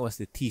 I think it was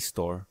the tea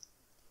store.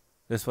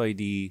 That's why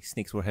the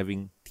snakes were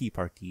having tea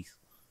parties.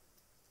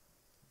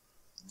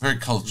 Very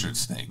cultured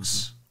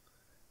snakes.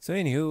 So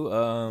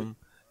anywho,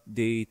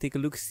 they take a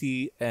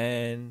look-see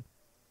and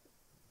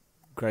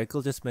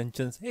Grackle just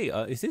mentions, hey,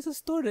 is this a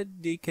store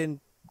that they can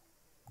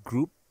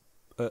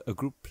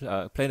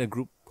plan a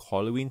group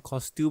Halloween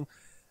costume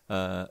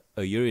a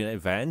year in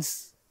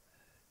advance?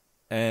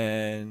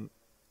 And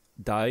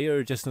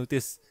Dyre just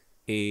noticed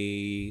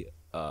a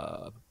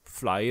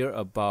flyer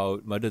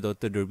about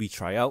mother-daughter derby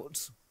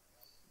tryouts.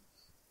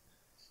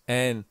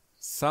 And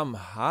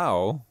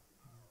somehow,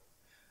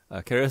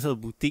 Carousel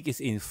Boutique is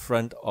in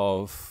front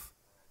of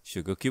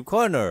Sugar Cube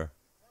Corner.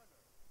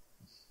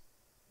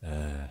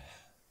 Well,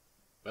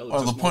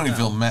 the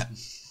Ponyville map.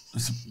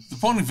 The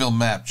Ponyville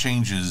map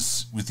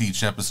changes with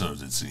each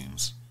episode, it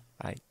seems.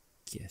 I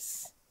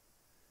guess.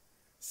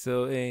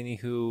 So,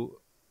 anywho,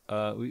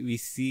 we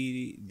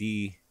see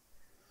the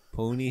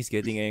ponies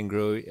getting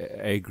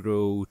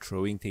aggro,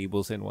 throwing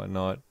tables and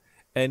whatnot.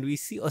 And we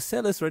see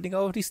Ocellus running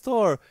out of the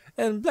store.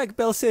 And Black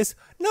Bell says,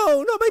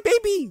 no, not my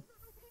baby!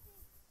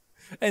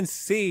 And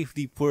save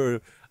the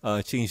poor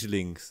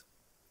changelings.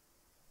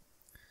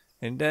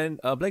 And then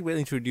Black Bell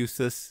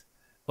introduces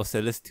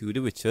Ocellus to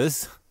the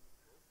witches.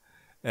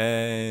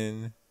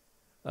 And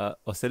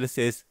Ocellus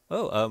says,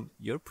 oh,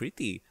 you're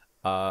pretty.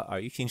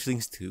 Are you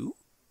changelings too?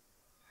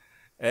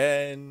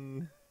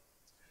 And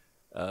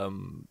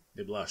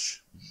they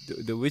blush.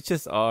 The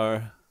witches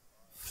are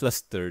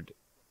flustered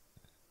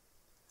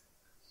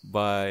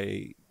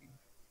by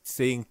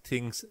saying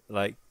things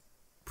like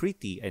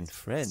pretty and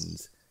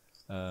friends.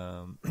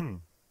 And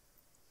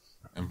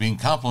being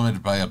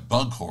complimented by a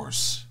bug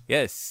horse.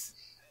 Yes.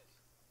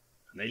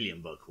 An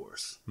alien bug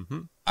horse.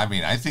 Mm-hmm. I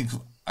mean, I think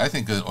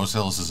that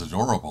Ocellus is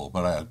adorable,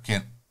 but I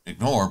can't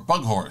ignore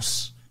bug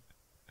horse.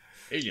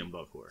 Alien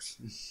bug horse.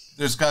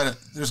 There's got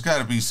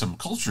to be some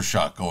culture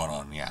shock going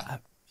on, yeah.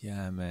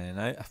 Yeah, man.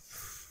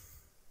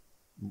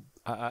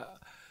 I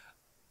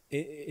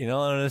in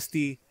all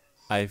honesty,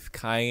 I've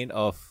kind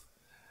of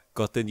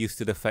gotten used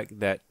to the fact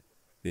that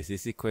this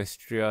is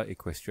Equestria.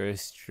 Equestria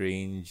is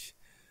strange.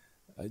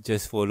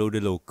 Just follow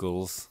the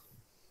locals.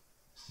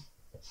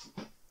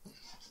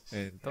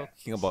 And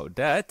talking about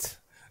that,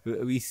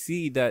 we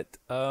see that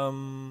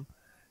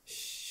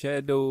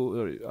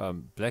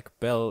Black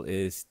Bell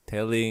is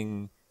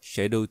telling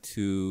Shadow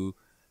to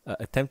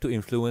attempt to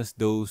influence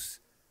those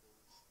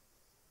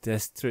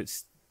desperate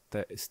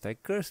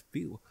stackers.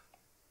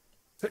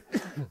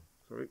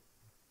 Sorry.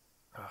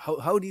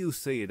 How do you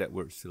say that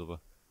word, Silva?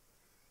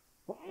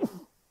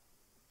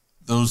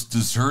 Those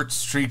dessert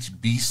street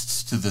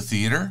beasts to the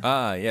theater?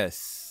 Ah,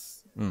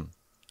 yes.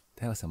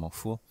 That was a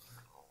mouthful.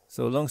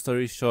 So, long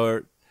story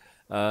short,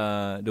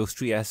 those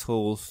three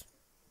assholes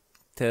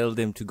tell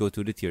them to go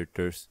to the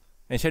theaters.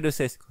 And Shadow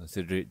says,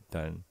 consider it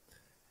done.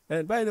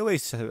 And by the way,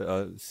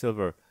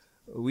 Silver,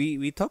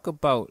 we talk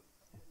about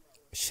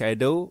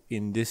Shadow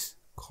in this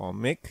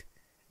comic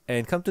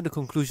and come to the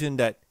conclusion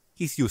that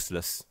he's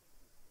useless.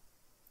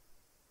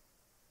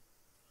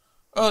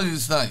 Well,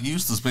 he's not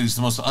useless, but he's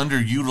the most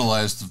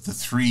underutilized of the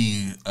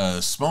three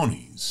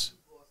Smonies.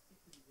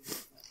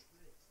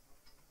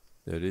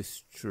 That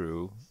is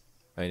true.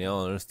 In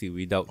all honesty,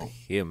 without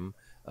him,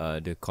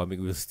 the comic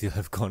will still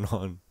have gone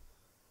on.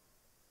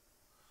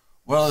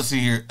 Well, let's see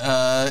here.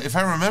 If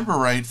I remember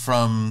right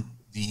from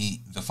the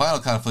final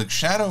conflict,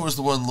 Shadow was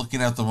the one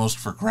looking out the most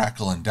for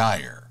Grackle and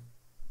Dyre,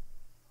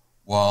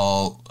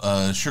 while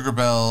Sugar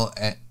Bell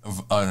and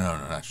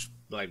not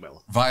Black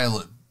Bell.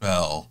 Violet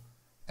Bell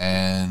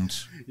and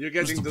You're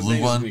getting the the blue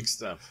names one?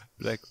 mixed up.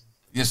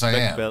 Yes, I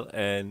am. Bell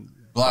and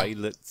Black-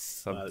 Violet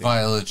something.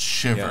 Violet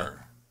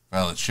Shiver.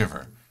 Violet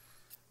Shiver.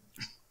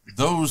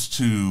 Those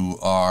two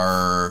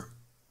are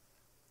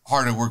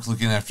hard at work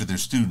looking after their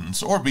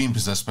students or being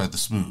possessed by the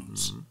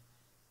Smooze.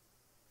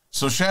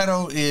 So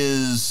Shadow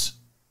is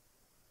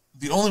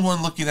the only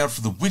one looking out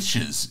for the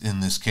witches in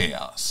this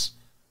chaos.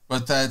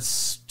 But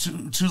that's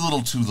too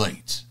little too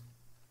late.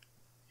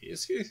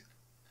 Is he?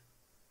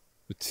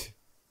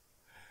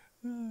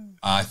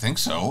 I think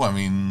so. I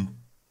mean,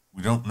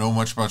 we don't know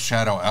much about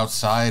Shadow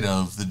outside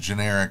of the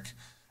generic,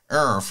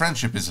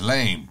 friendship is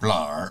lame,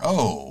 blar.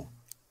 Oh,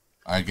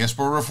 I guess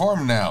we're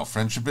reformed now.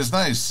 Friendship is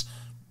nice,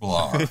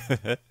 blar.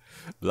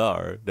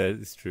 Blar, that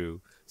is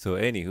true. So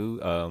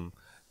anywho,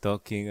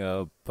 talking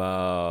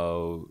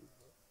about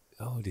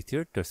the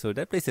theater. So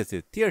that place is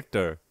a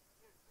theater.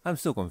 I'm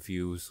so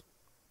confused.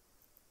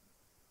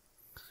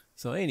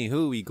 So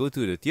anywho, we go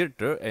to the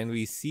theater and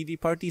we see the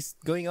parties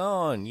going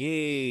on.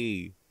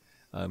 Yay!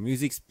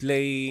 Music's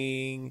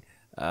playing.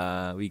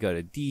 We got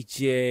a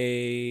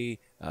DJ.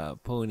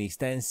 Ponies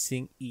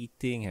dancing,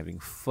 eating, having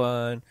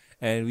fun,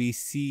 and we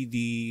see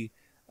the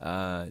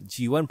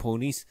G1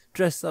 ponies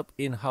dressed up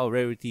in how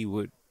Rarity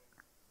would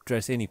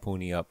dress any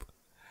pony up.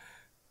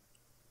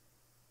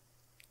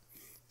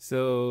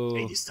 So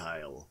 80s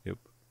style. Yep.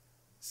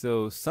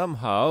 So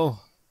somehow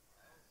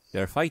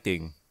they're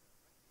fighting.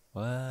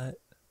 What?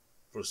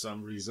 For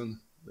some reason,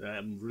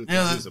 I'm really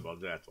confused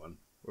about that one.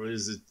 Or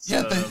is it?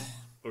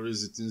 Or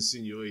is it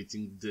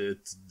insinuating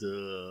that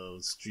the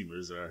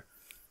streamers are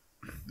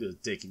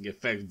taking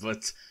effect?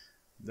 But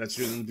that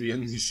shouldn't be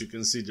an issue,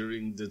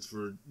 considering that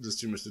for the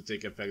streamers to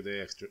take effect,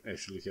 they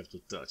actually have to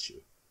touch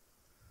you.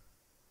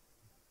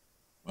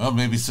 Well,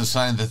 maybe it's a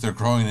sign that they're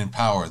growing in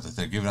power, that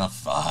they're giving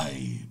off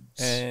vibes.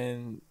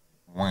 And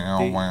wow.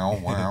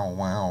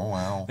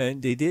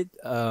 and they did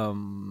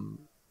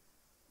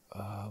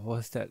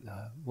what's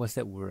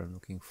that word I'm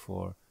looking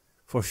for?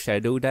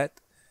 Foreshadow that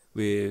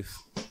with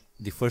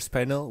the first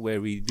panel where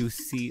we do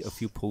see a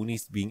few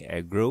ponies being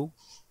aggro.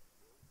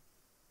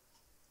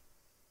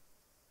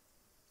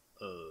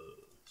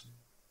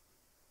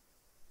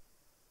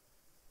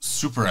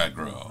 Super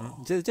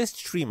aggro.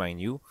 Just three, mind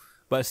you,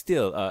 but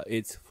still,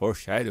 it's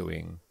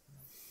foreshadowing.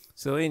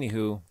 So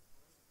anywho,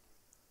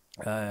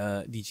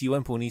 the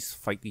G1 ponies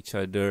fight each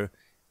other,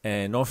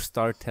 and North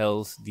Star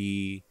tells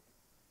the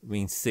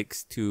Wing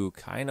 6 to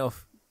kind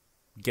of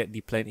get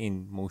the plan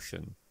in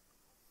motion.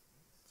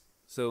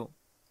 So,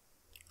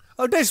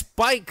 there's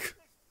Spike!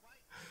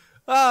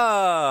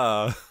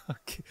 Okay.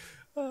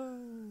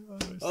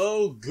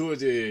 Oh,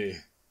 goody.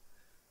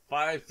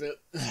 Five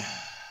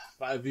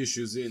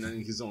issues in,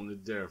 and he's only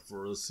there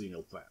for a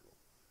single panel.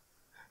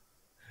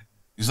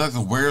 He's like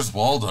the Where's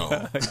Waldo.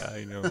 Yeah,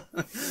 I know.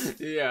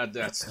 Yeah,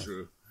 that's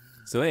true.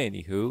 So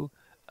anywho,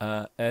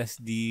 as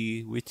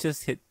the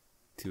witches hit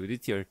to the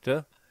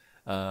theater,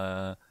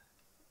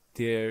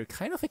 they're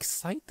kind of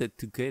excited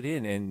to get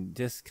in and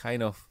just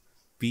kind of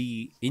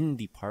be in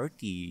the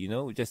party,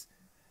 just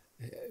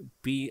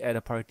be at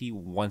a party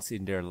once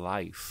in their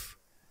life.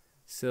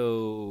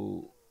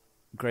 So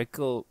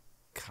Gretel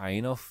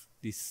kind of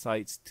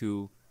decides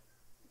to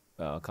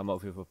come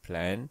up with a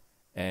plan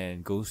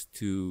and goes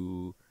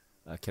to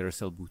a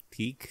Carousel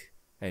Boutique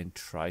and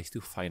tries to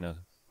find an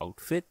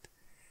outfit.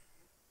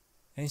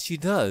 And she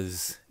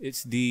does.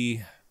 It's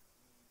the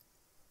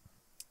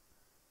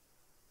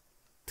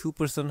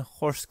 2-person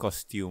horse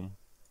costume.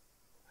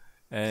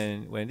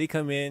 And when they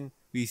come in,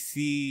 we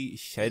see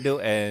Shadow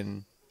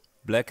and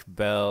Black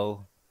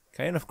Bell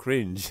kind of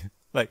cringe.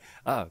 Like,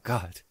 oh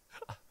God,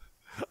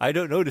 I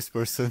don't know this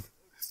person.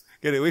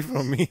 Get away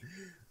from me.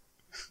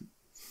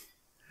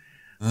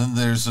 And then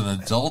there's an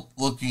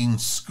adult-looking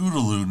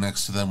Scootaloo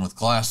next to them with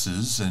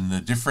glasses and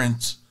a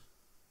different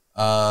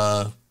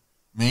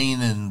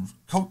mane and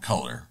coat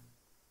color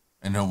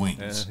and no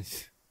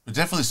wings. But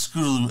definitely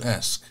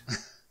Scootaloo-esque.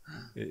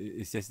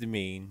 It's just the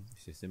main.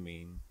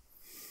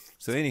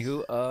 So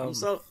anywho, I'm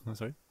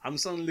sorry. I'm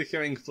suddenly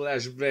having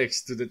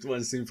flashbacks to that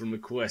one scene from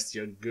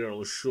Equestria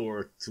Girl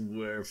short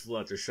where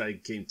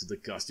Fluttershy came to the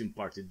costume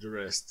party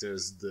dressed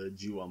as the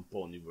G1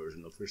 pony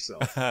version of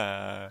herself.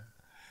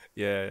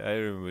 Yeah, I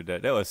remember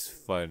that. That was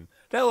fun.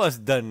 That was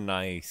done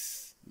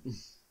nice.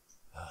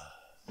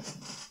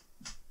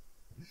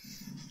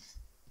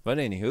 But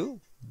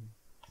anywho,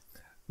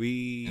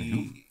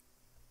 we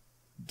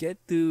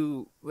get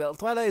to,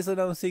 Twilight is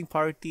announcing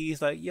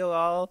parties like, yo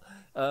all,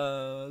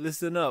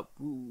 listen up,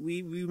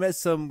 we met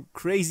some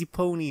crazy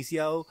ponies,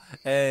 yo,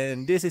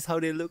 and this is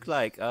how they look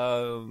like.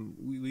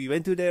 We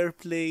went to their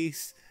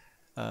place,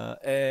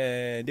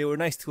 and they were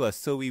nice to us,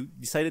 so we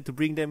decided to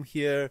bring them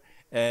here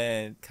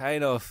and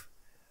kind of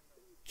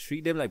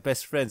treat them like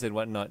best friends and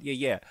whatnot.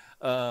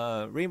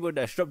 Rainbow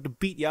Dash, drop the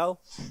beat,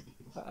 y'all.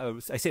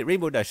 I said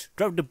Rainbow Dash,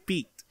 drop the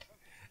beat.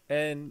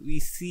 and we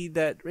see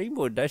that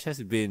Rainbow Dash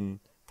has been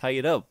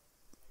tied up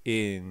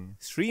in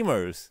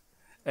streamers,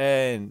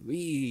 and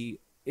it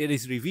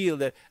is revealed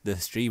that the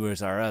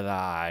streamers are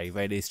alive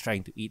and is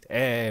trying to eat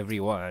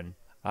everyone.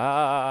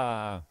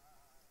 Ah.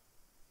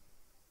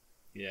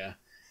 Yeah.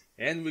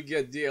 And we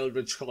get the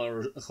Eldritch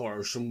Horror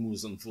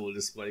Smooze on full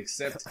display,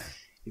 except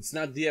it's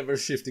not the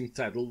ever-shifting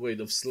tidal wave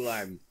of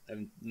slime,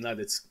 and not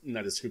as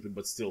creepy,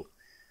 but still.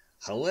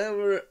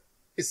 However,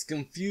 it's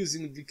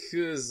confusing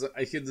because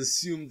I had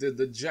assumed that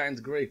the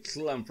giant grey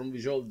clump from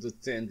which all the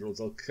tendrils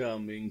are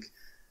coming,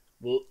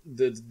 well,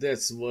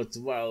 that's what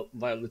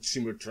Violet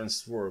Shimmer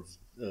transformed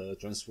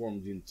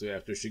into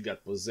after she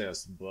got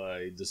possessed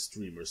by the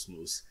streamer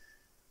Smooze.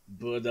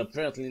 But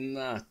apparently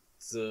not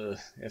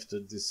after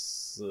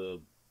this.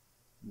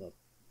 No,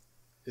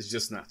 it's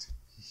just not.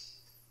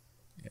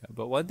 Yeah,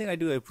 but one thing I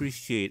do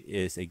appreciate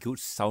is a good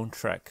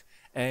soundtrack,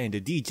 and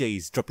the DJ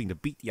is dropping the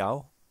beat,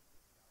 y'all.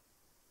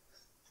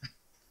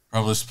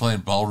 Probably just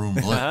playing Ballroom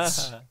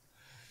Blitz.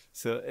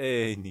 So,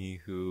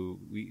 anywho,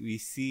 we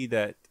see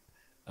that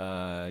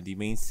the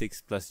main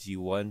 6 plus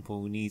G1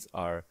 ponies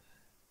are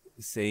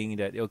saying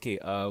that, okay,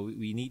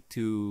 we need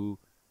to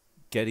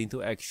get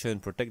into action,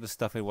 protect the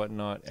stuff and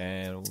whatnot,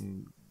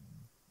 and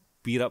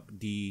beat up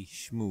the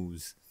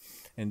Smooze.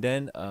 And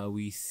then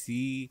we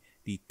see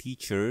the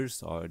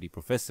teachers or the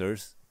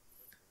professors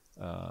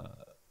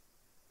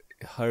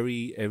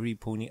hurry every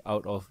pony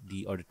out of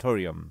the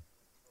auditorium,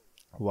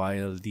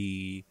 while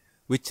the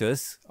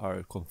witches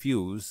are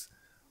confused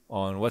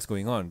on what's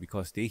going on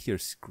because they hear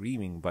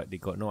screaming but they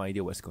got no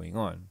idea what's going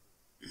on.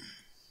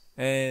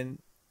 And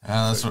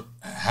that's what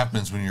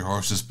happens when your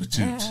horse is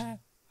patoot.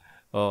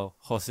 Oh,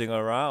 horsing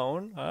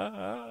around.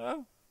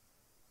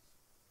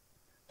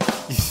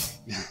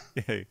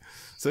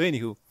 So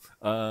anywho,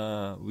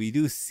 we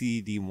do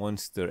see the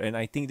monster, and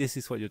I think this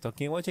is what you're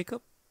talking about,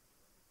 Jacob.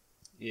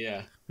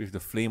 Yeah. With the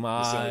flame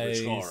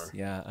eyes.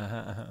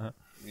 Yeah.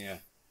 Yeah.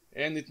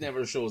 And it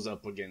never shows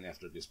up again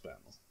after this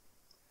panel.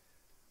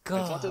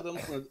 God. I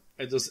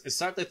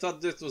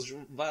thought that was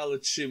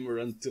Violet Shimmer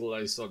until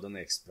I saw the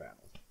next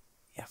panel.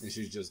 Yeah. And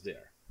she's just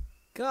there.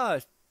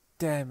 God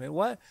damn it!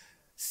 What?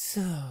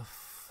 So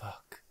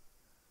fuck.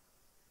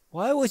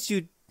 Why would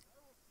you?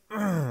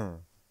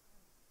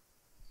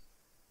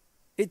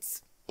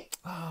 It's.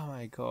 Oh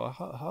my god!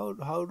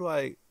 How do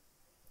I?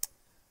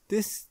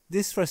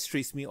 This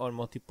frustrates me on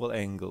multiple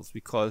angles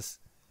because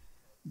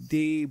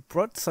they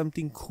brought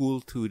something cool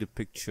to the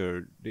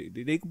picture.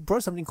 They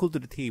brought something cool to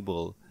the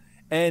table,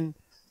 and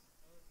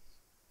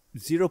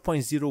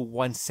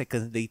 0.01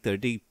 seconds later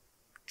they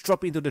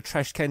drop into the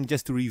trash can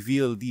just to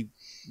reveal the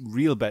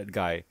real bad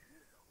guy.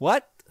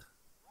 What?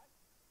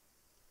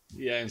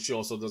 Yeah, and she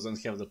also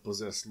doesn't have the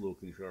possessed look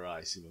in her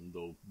eyes, even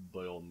though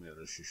by all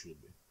measures she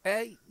should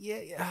be.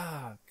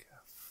 Yeah.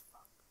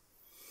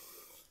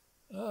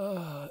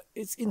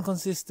 It's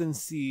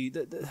inconsistency.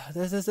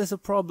 There's a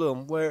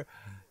problem where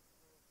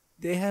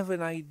they have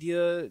an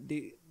idea,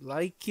 they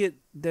like it,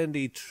 then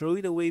they throw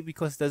it away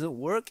because it doesn't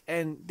work,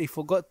 and they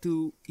forgot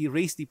to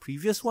erase the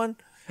previous one.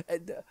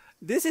 And,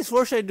 this is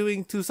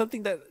foreshadowing to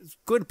something that's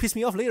going to piss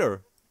me off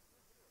later.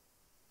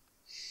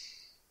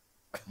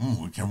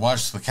 We can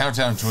watch the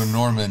countdown to a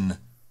Norman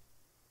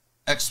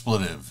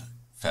expletive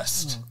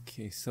fest.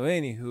 Okay, so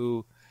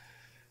anywho...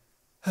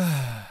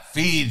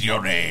 Feed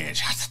your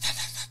rage.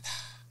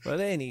 Well,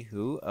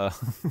 anywho,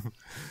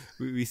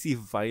 we see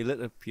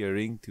Violet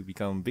appearing to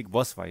become Big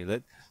Boss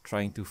Violet,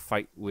 trying to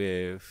fight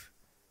with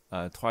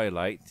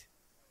Twilight,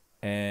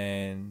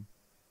 and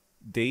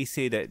they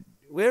say that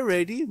we're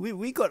ready.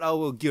 We got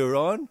our gear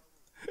on,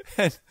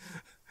 and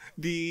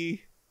the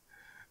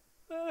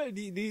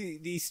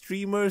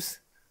streamers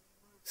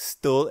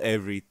stole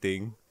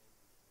everything.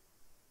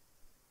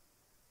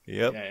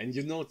 Yep. Yeah, and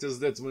you notice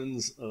that when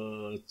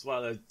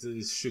Twilight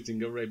is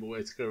shooting a rainbow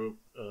at her,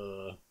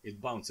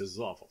 it bounces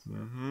off of her.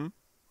 Mm-hmm.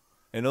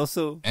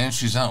 And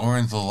she's not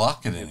wearing the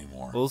locket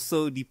anymore.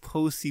 Also, the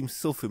pose seems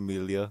so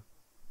familiar.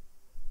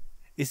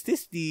 Is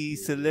this the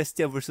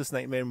Celestia versus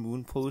Nightmare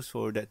Moon pose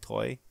for that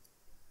toy?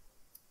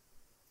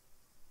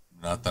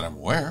 Not that I'm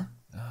aware.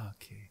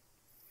 Okay.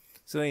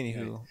 So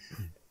anywho,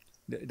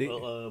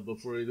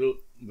 before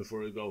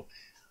we go,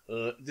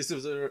 this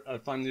is where I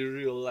finally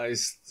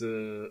realized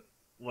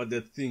what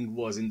that thing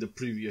was in the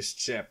previous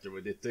chapter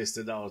where they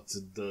tested out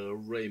the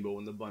rainbow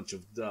on a bunch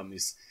of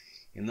dummies,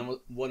 and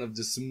one of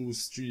the Smooze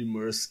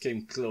streamers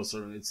came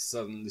closer and it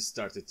suddenly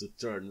started to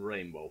turn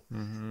rainbow.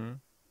 Mm-hmm.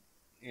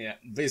 Yeah,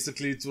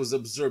 basically it was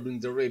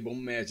absorbing the rainbow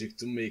magic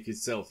to make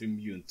itself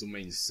immune to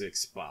main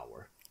 6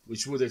 power,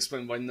 which would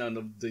explain why none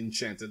of the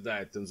enchanted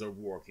items are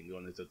working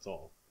on it at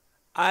all.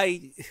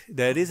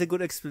 That is a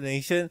good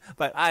explanation,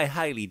 but I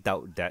highly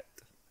doubt that.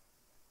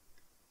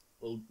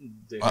 Well,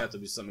 there had to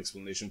be some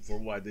explanation for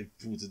why they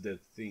put that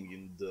thing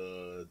in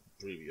the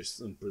previous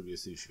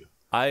issue.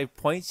 I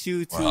point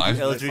you to the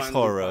Eldritch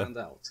Horror.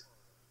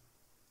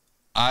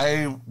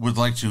 I would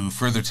like to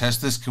further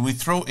test this. Can we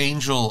throw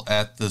Angel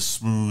at the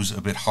Smooze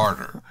a bit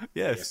harder?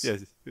 Yes.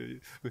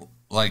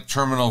 Like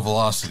terminal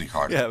velocity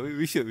harder? Yeah,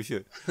 we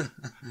should.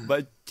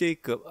 But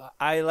Jacob,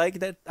 I like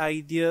that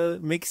idea.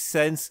 Makes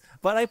sense.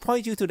 But I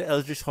point you to the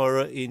Eldritch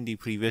Horror in the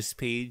previous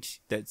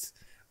page. That's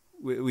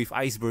with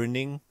ice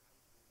burning.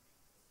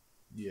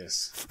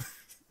 Yes.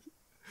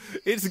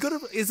 It's good.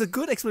 It's a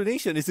good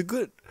explanation. It's a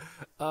good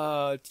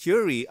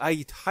theory.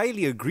 I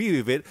highly agree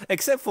with it,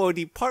 except for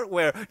the part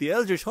where the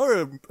Eldritch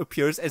Horror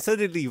appears and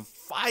suddenly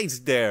fights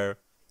there.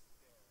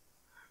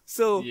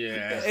 So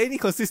Yeah. any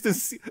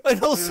consistency,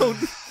 and also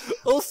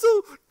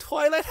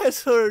Twilight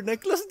has her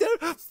necklace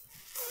there.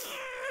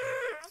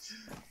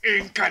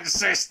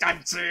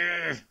 Inconsistency.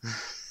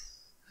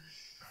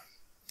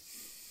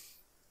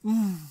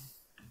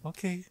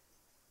 Okay.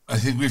 I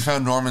think we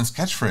found Norman's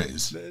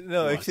catchphrase.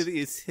 No, What? actually,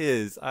 it's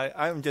his.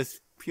 I'm just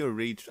pure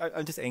rage.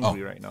 I'm just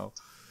angry right now.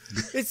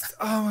 It's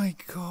oh my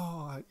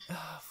god.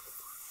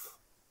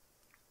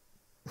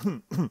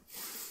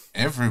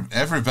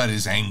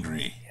 Everybody's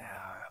angry.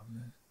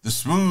 The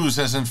Smooze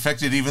has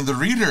infected even the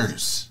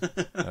readers.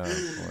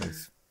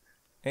 Boys.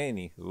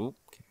 Anywho,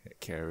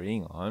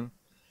 carrying on.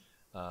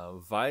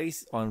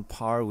 Vi's on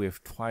par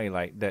with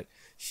Twilight that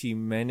she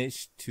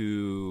managed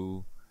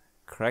to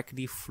crack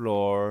the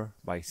floor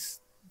by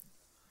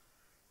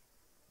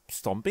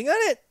stomping at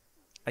it,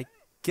 I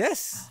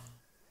guess,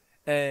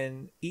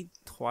 and eat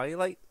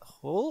Twilight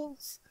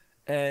holes.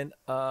 And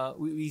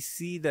we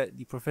see that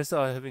the professor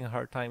are having a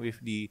hard time with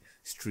the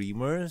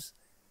streamers,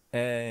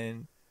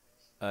 and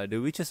the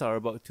witches are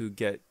about to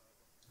get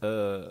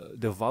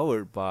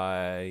devoured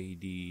by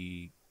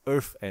the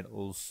earth and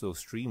also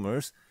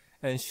streamers.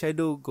 And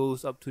Shadow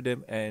goes up to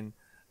them and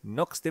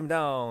knocks them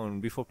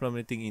down before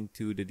plummeting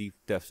into the deep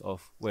depths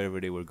of wherever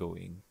they were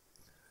going.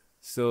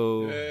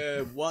 So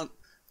One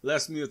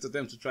last minute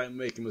attempt to try and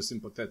make him a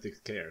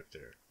sympathetic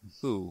character.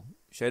 who?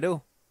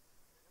 Shadow?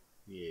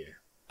 Yeah.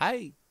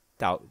 I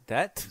doubt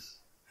that.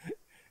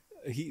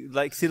 He,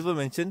 like Silver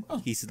mentioned,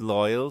 he's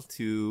loyal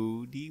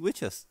to the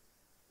witches.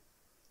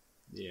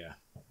 Yeah.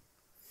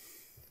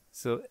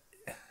 So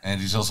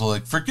And he's also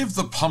like, forgive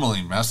the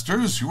pummeling,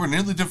 masters. You were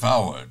nearly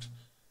devoured.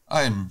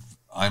 I'm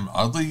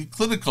oddly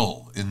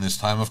clinical in this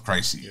time of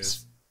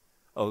crises.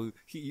 Yes.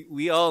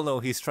 we all know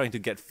he's trying to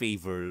get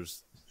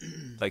favors.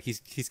 Like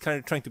he's kind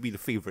of trying to be the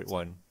favorite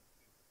one.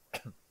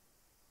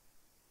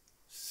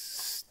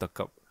 Stuck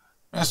up.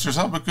 Masters,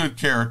 I'm a good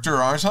character,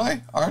 aren't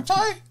I? Aren't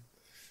I?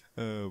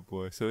 Oh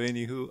boy. So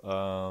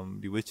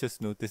anywho, the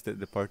witches notice that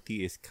the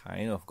party is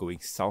kind of going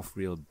south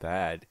real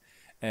bad,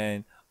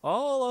 and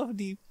all of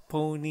the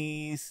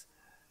ponies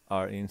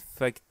are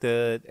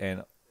infected,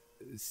 and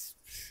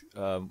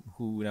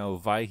who now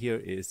Vi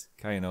here is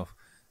kind of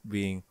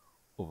being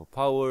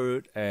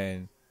overpowered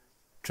and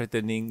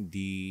threatening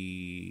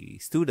the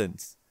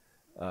students.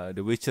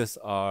 The witches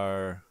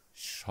are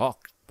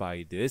shocked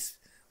by this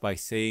by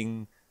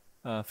saying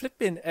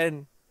flippin'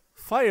 and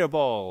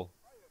fireball.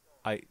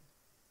 I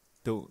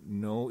don't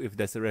know if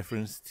that's a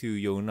reference to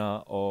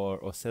Yona or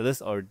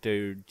Ocellus, or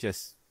they're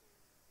just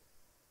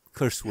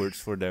curse words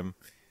for them.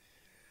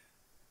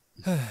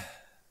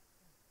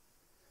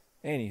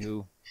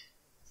 Anywho,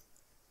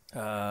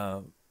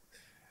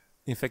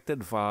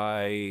 infected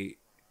Vi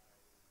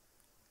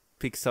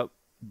picks up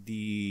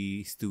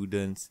the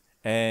students,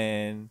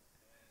 and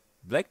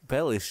Black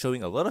Belle is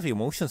showing a lot of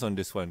emotions on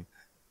this one.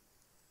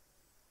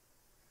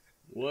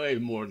 Way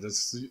more than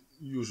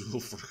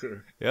usual for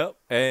her. Yep,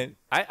 and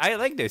I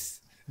like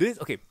this.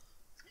 Okay.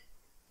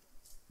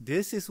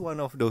 This is one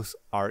of those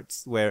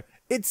arts where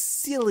it's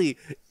silly,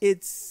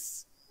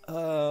 it's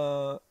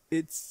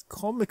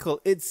comical,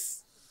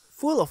 it's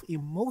full of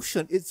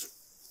emotion, it's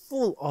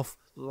full of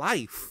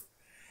life,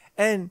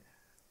 and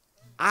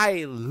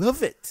I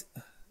love it.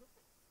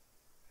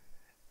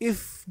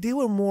 If there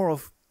were more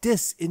of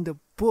this in the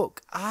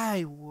book,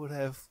 I would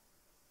have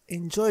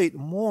enjoyed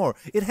more.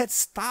 It had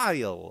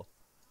style.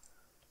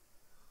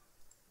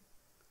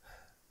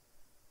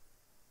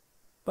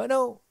 But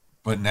no.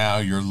 But now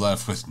you're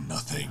left with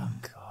nothing. Oh,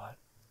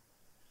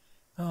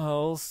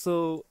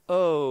 God.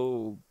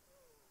 Also,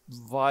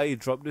 Vi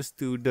dropped the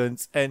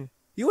students, and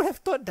you would have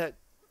thought that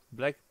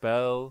Black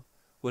Belle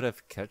would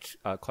have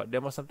caught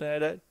them or something like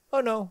that.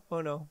 Oh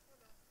no.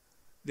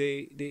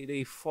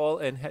 They fall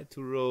and had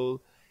to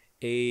roll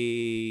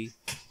a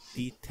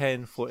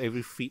d10 for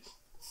every feet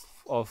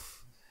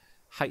of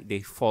height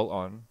they fall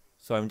on.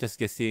 So I'm just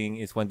guessing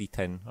it's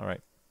 1d10. All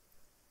right.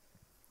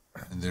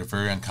 And they're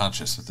very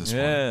unconscious at this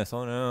point. Yes.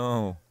 Oh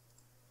no.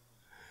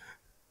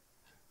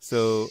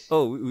 So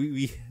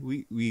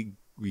we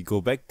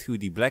go back to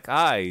the black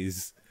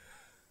eyes.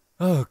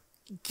 Oh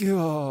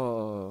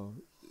God.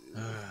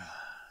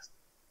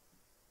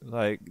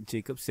 Like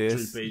Jacob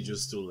says. 3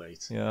 pages too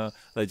late. Yeah,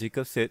 like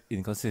Jacob said,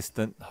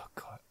 inconsistent. Oh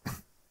God.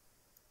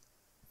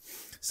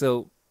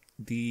 So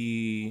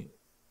the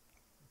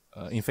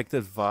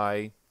infected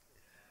Vi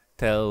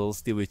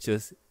tells the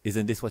witches,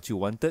 "Isn't this what you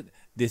wanted?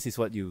 This is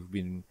what you've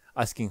been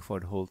asking for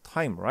the whole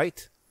time,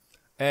 right?"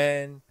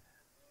 And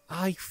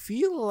I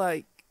feel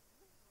like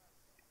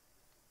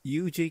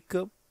you,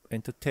 Jacob,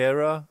 and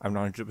Totera, I'm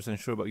not 100%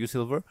 sure about you,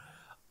 Silver,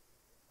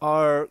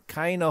 are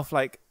kind of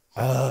like,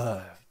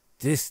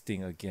 this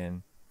thing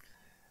again.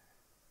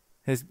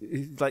 It's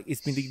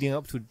been leading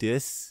up to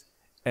this,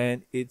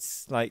 and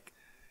it's like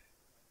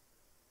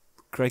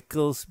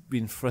Grackle's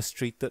been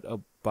frustrated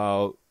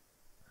about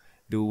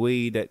the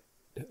way that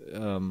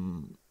her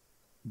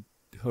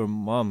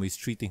mom is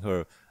treating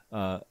her.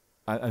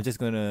 I'm just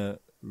gonna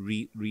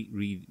read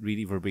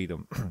it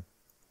verbatim.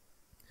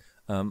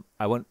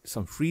 I want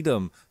some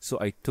freedom, so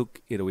I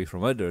took it away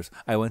from others.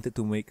 I wanted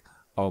to make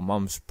our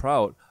moms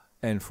proud,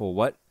 and for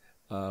what?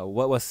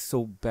 What was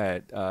so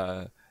bad?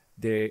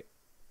 Their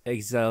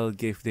exile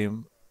gave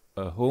them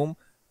a home,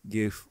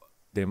 gave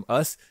them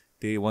us.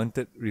 They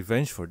wanted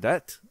revenge for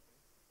that.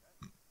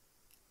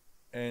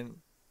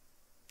 And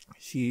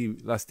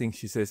last thing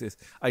she says is,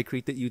 I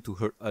created you to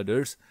hurt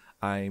others.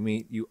 I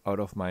made you out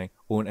of my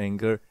own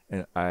anger,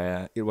 and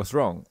it was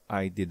wrong.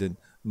 I didn't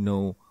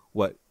know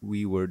what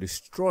we were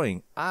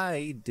destroying.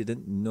 I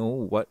didn't know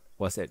what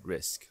was at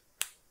risk.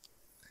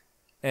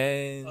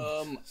 And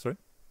sorry?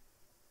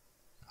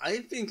 I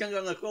think I'm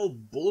gonna call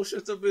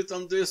bullshit a bit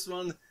on this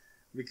one,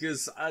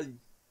 because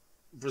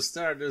for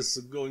starters,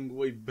 going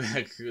way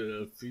back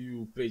a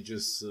few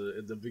pages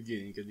at the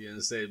beginning at the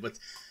end, say, but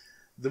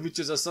the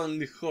witches are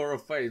suddenly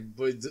horrified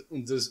by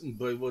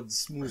what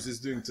Smooze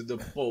is doing to the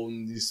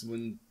ponies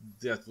when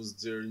that was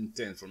their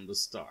intent from the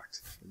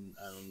start. And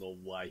I don't know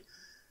why.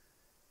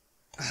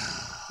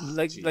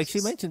 like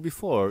she mentioned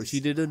before, she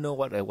didn't know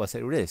what was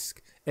at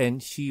risk,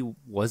 and she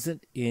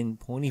wasn't in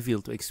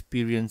Ponyville to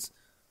experience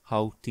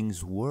how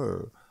things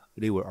were.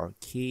 They were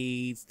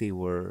arcades. They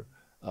were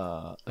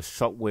a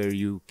shop where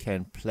you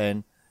can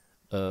plan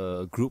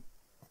a group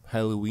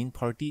Halloween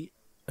party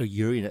a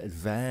year in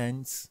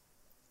advance.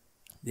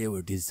 There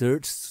were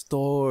dessert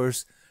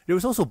stores. There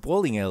was also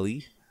bowling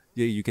alley.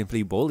 You can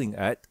play bowling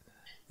at,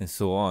 and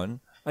so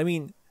on. I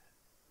mean,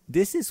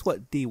 this is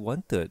what they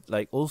wanted.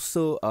 Like,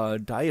 also,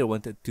 Dyre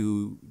wanted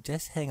to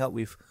just hang out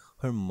with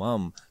her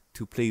mom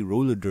to play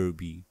roller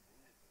derby.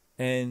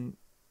 And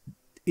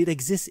it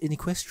exists in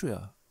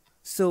Equestria.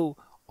 So,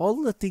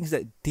 all the things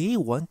that they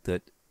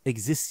wanted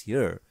exist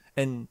here.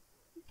 And,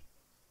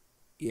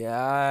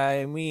 yeah,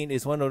 I mean,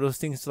 it's one of those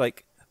things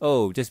like,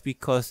 oh, just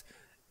because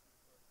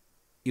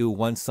you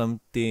want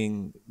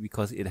something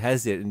because it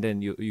has it, and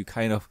then you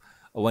kind of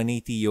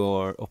 180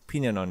 your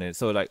opinion on it.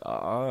 So, like,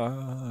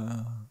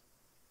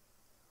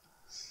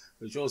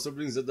 Which also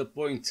brings up the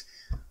point,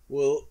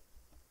 well,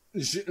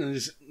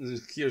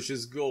 here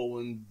she's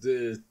going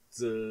that,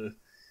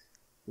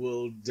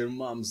 well, their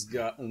moms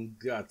got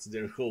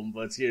their home,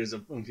 but here's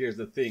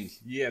the thing.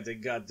 Yeah, they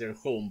got their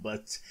home,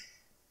 but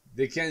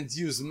they can't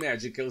use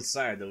magic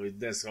outside of it.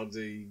 That's how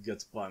they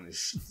got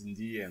punished in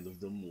the end of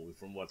the movie,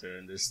 from what I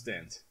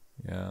understand.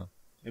 yeah.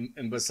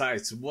 And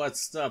besides, what's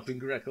stopping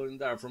Grackle and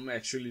Dyre from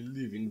actually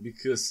leaving?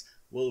 Because,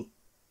 well,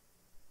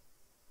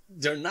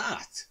 they're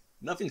not.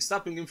 Nothing's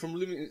stopping him from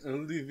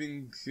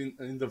leaving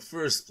in the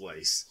first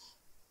place.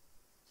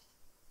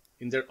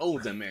 In their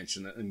own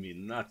dimension, I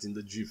mean, not in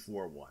the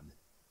G4 one.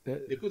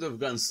 They could have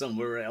gone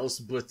somewhere else,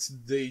 but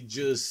they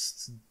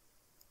just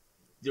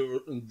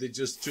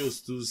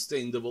chose to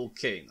stay in the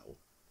volcano.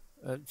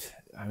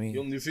 I mean, The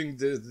only thing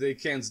that they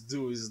can't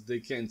do is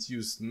they can't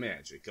use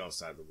magic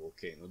outside the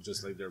volcano,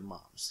 just like their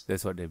moms.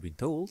 that's what they've been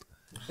told.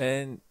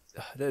 And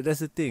that's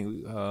the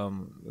thing.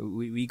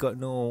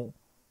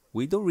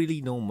 We don't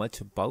really know much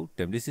about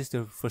them. This is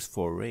their first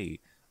foray.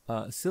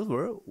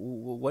 Silver,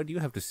 what do you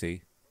have to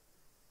say?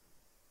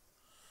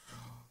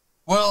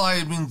 Well,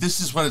 I mean, this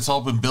is what it's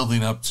all been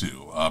building up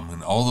to.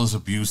 And all those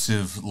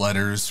abusive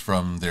letters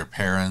from their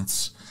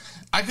parents.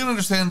 I can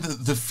understand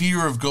the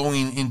fear of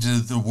going into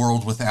the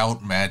world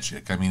without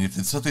magic. I mean, if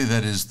it's something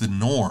that is the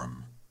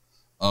norm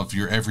of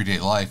your everyday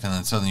life and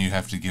then suddenly you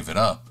have to give it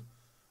up,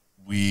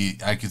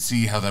 I could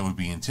see how that would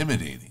be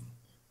intimidating.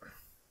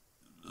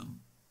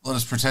 Let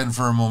us pretend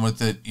for a moment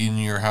that in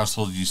your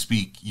household you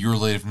speak your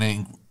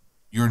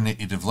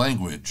native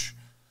language,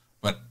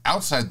 but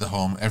outside the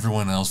home,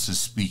 everyone else is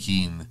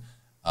speaking,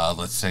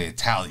 let's say,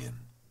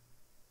 Italian.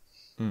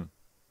 Do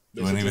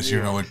any of us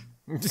here know what...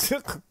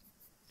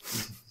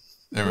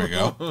 There we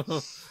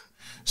go.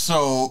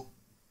 So,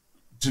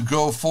 to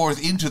go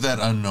forth into that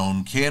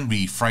unknown can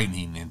be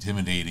frightening,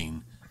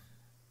 intimidating.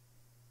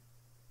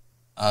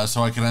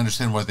 So I can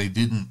understand why they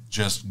didn't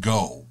just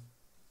go.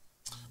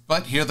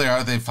 But here they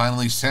are. They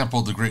finally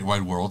sampled the great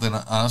wide world. And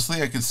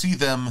honestly, I could see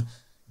them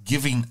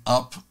giving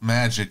up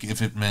magic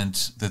if it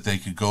meant that they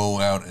could go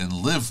out and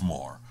live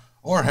more.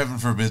 Or, heaven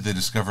forbid, they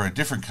discover a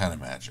different kind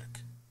of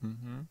magic.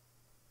 Mm-hmm.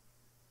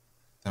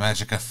 The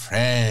magic of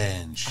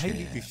friendship. I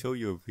need to show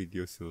you a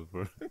video,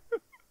 Silver.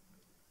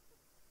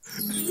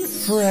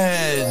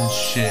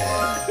 Friendship.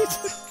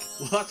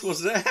 What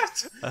was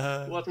that?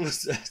 What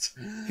was that?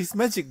 His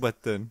magic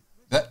button.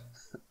 That...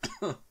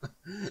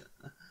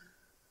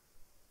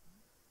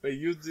 Wait,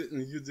 you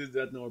did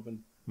that,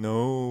 Norman?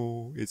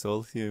 No, it's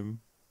all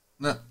him.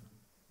 No.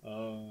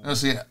 No,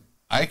 see,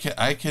 I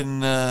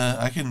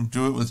can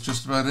do it with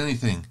just about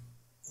anything.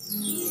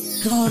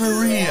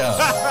 Gonorrhea.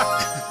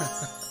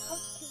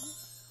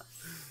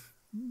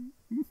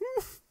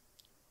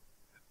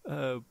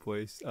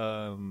 Boys,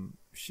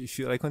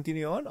 should I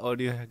continue on, or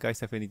do you guys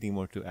have anything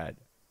more to add?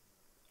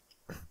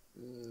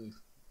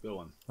 Go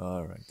on.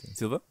 All right, then.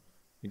 Silver,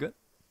 you good?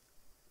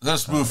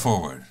 Let's move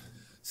forward.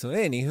 So,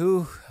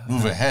 anywho,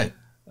 Move ahead.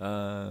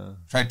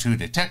 Try to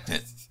detect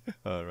it.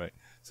 All right.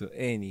 So,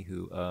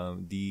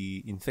 anywho,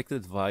 the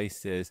infected Vi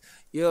says,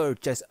 "You're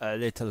just a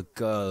little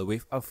girl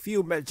with a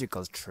few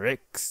magical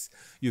tricks.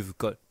 You're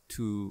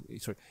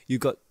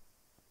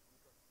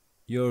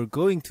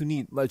going to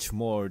need much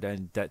more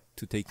than that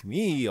to take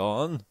me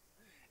on."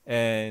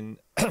 And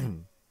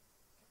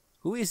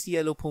who is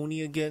Yellow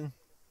Pony again?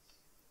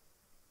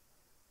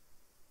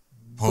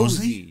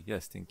 Posey?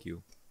 Yes, thank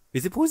you.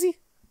 Is it Posey?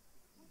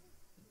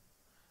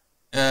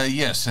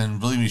 Yes, and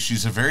believe me,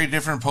 she's a very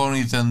different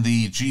pony than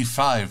the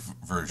G5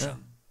 version. Yeah.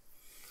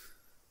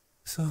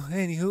 So,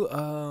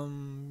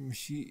 anywho,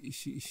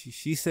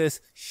 she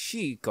says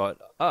she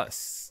got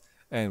us,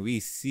 and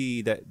we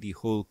see that the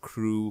whole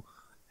crew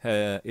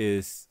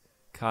is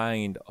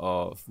kind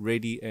of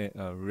ready,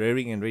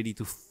 raring and ready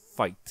to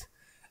fight.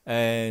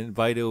 And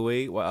by the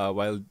way,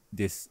 while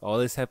this all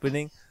is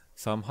happening,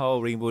 somehow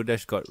Rainbow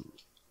Dash got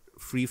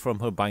free from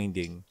her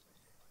binding.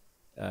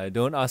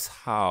 Don't ask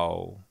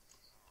how.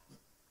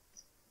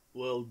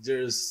 Well,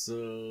 there's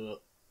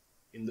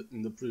in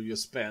the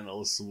previous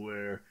panels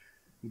where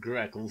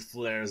Grackle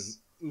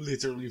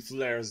literally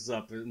flares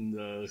up, and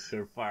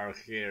her fire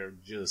hair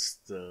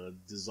just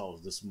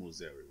dissolves the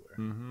Smooze everywhere.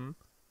 Mm-hmm.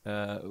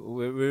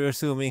 We're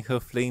assuming her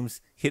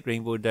flames hit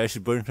Rainbow Dash,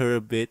 burn her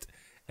a bit,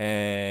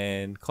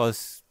 and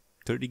cause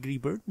third-degree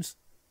burns.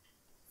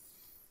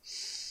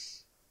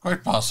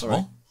 Quite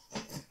possible.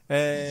 Right.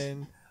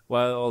 And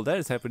while all that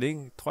is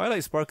happening,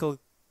 Twilight Sparkle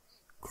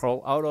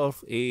crawl out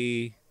of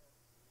a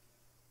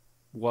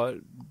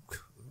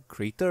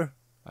crater?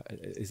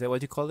 Is that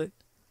what you call it?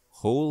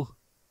 Hole?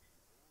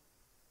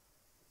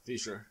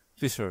 Fissure.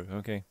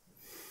 Okay.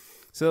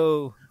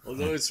 So,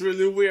 although it's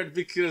really weird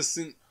because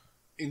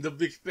in the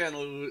big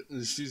panel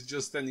she's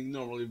just standing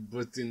normally,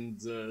 but in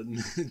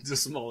the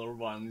smaller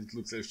one it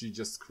looks like she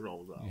just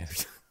crawled out. Yeah.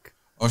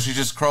 Or she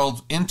just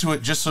crawled into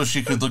it just so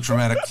she could look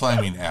dramatic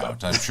climbing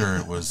out. I'm sure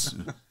it was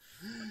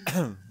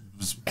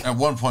at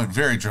one point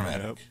very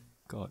dramatic. Yep.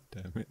 God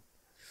damn it.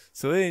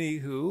 So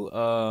anywho,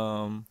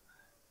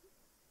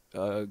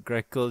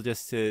 Grackle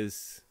just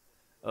says,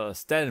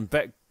 "Stand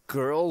back,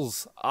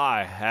 girls.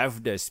 I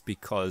have this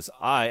because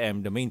I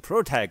am the main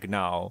protag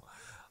now.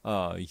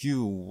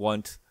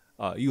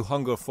 You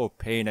hunger for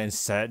pain and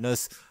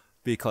sadness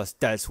because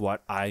that's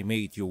what I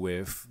made you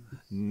with.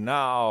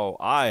 Now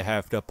I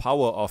have the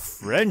power of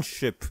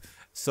friendship,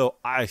 so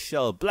I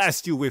shall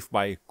blast you with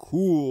my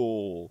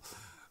cool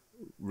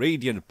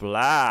radiant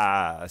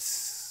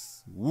blast.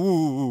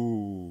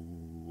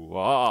 Woo!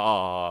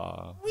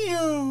 Ah!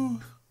 Meow.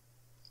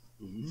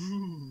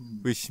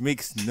 Which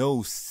makes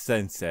no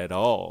sense at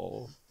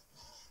all.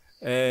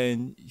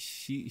 And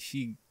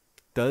she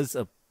does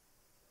a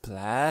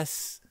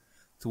blast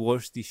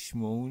towards the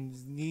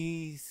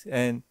Schmoonies,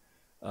 and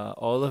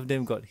all of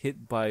them got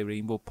hit by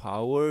rainbow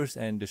powers,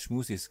 and the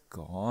Smooze is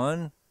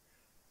gone,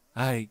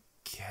 I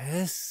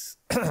guess.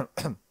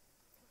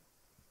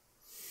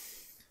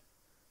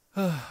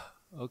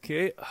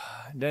 Okay,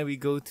 then we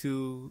go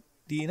to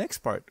the next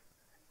part,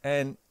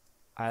 and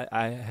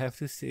I have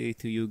to say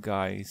to you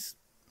guys,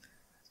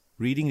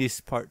 reading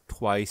this part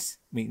twice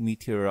made me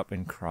tear up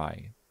and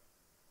cry.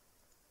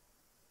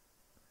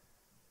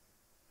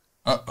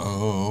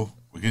 Uh-oh,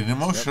 we're getting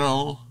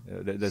emotional.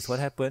 Yep. That's what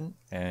happened,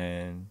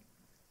 and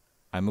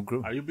I'm a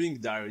group. Are you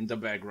being dire in the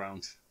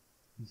background?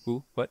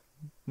 Who? What?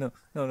 No.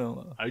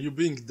 Are you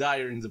being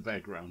dire in the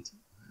background?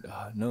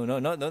 No,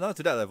 not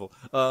to that level.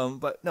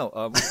 But no.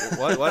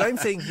 What I'm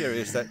saying here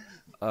is that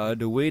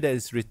the way that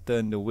it's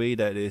written, the way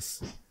that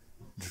is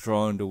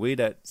drawn, the way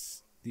that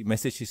the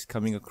message is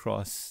coming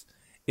across,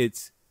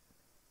 it's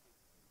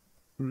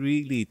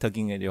really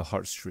tugging at your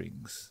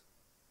heartstrings.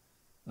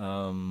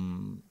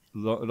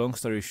 Long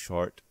story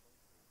short,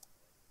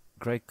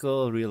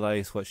 Grackle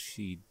realized what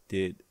she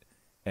did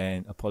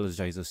and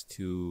apologizes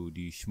to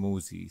the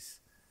Schmoosies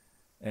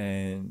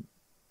and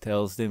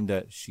tells them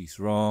that she's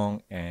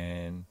wrong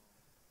and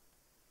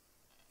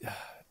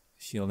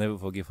she'll never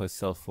forgive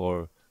herself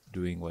for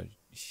doing what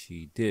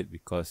she did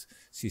because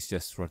she's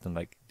just rotten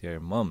like their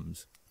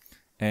mums.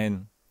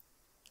 And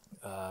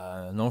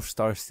North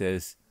Star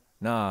says,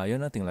 "Nah, you're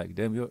nothing like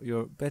them.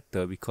 You're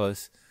better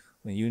because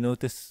when you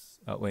notice,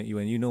 when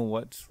you know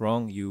what's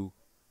wrong, you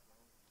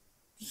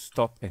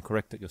stop and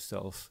correct it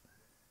yourself."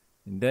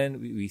 And then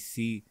we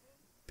see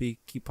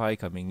Pinkie Pie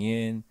coming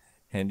in,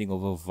 handing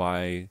over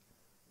Vi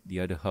the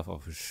other half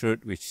of her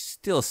shirt, which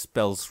still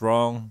spells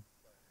wrong.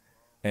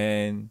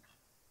 And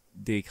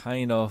they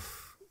kind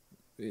of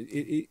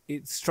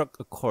it struck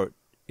a chord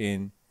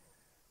in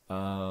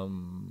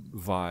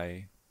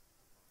Vi.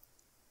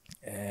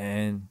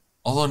 And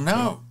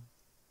although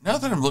Now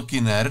that I'm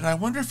looking at it, I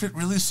wonder if it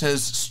really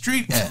says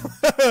Street N.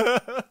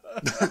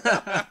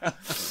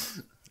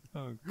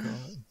 Oh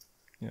God.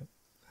 Yeah.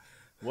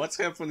 What's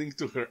happening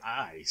to her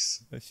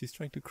eyes? She's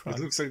trying to cry. It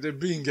looks like they're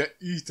being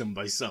eaten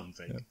by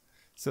something. Yeah.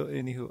 So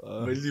anywho,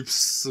 My lips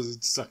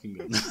sucking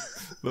on.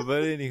 but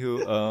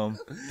anywho,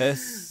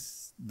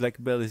 as Black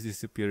Belle is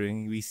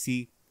disappearing, we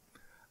see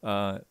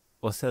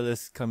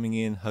Ocellus coming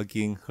in,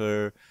 hugging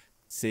her,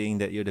 saying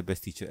that you're the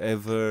best teacher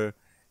ever,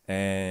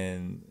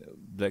 and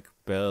Black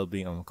Belle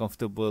being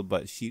uncomfortable,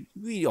 but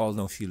we all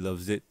know she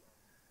loves it.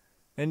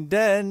 And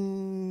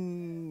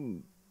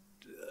then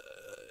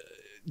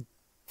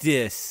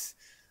this,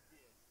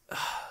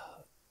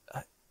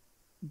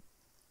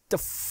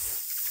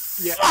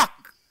 fuck.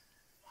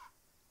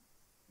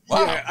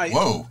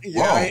 Wow.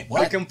 Yeah,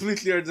 I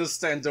completely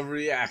understand the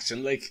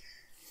reaction. Like,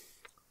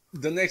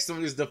 the next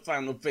one is the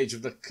final page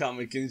of the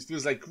comic, and it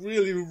feels like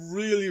really,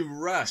 really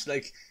rushed.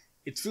 Like,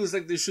 it feels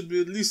like there should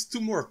be at least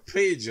 2 more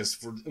pages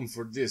for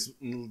this.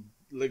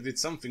 Like,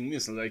 it's something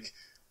missing. Like,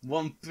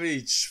 1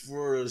 page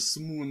for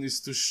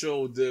Smooze to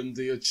show them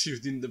they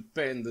achieved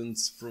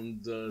independence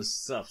from the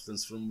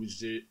substance from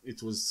which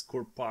it was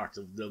core part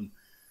of them.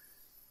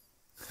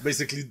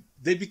 Basically,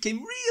 they became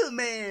real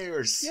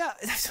mares! Yeah,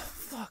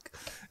 fuck.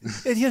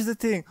 And here's the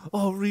thing.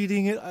 Oh,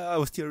 reading it, I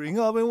was tearing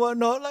up and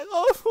whatnot. Like,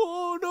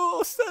 oh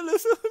no,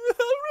 Ocellus.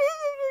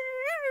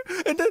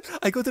 And then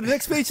I go to the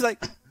next page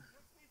like,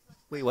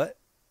 wait, what?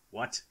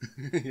 What?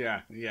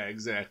 yeah,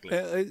 exactly.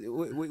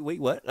 Wait,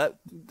 what?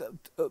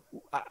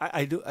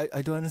 I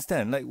don't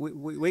understand. Like,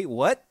 wait,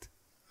 what?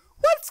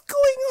 What's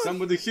going on?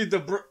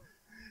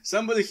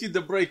 Somebody hit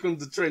the brake on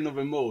the train of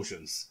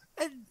emotions.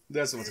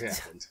 That's what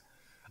happened.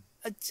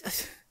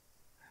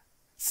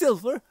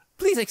 Silver,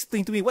 please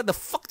explain to me what the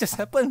fuck just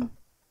happened.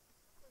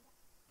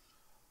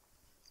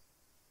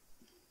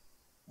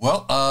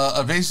 Well,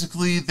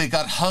 basically, they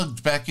got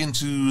hugged back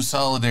into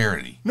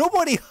solidarity.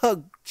 Nobody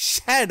hugged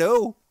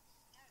Shadow.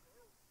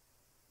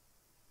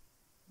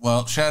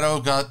 Well,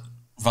 Shadow got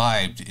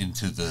vibed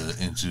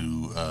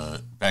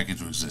back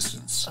into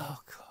existence. Oh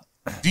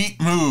God. Deep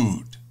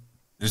mood.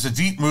 There's a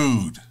deep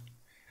mood.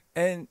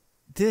 And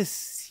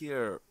this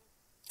here,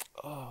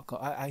 oh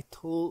God, I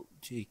told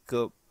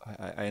Jacob,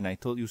 I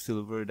told you,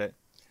 Silver, that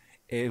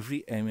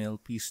every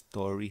MLP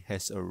story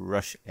has a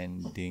rush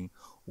ending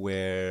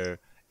where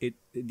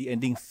the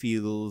ending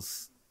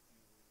feels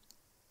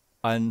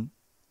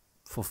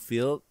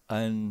unfulfilled,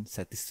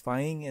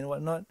 unsatisfying, and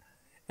whatnot.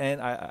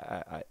 And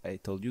I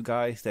told you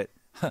guys that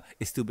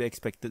it's to be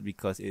expected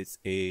because it's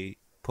a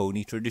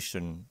pony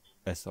tradition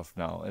as of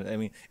now. I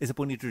mean, it's a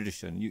pony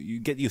tradition. You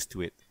get used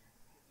to it.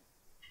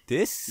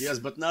 This? Yes,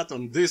 but not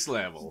on this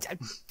level.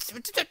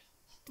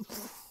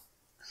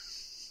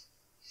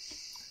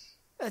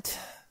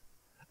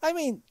 I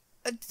mean,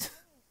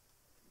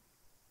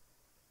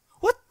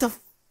 what the?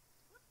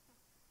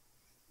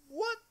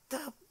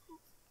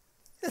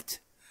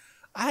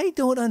 I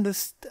don't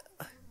understand.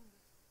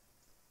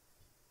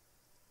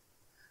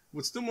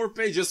 Would 2 more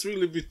pages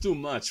really be too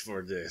much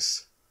for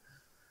this?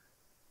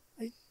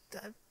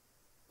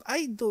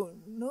 I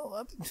don't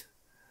know.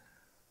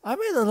 I'm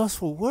at a loss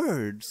for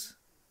words.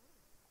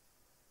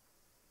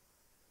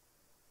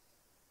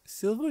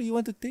 Silver, you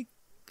want to take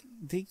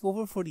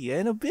over for the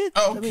end a bit?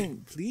 Okay. I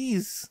mean,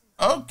 please.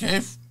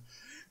 Okay.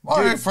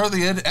 All right, for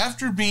the end.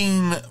 After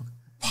being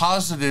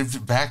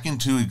positive back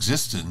into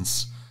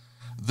existence,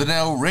 the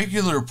now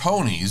regular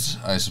ponies,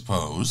 I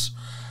suppose,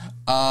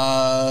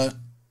 are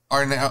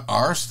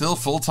still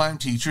full-time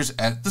teachers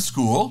at the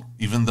school,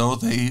 even though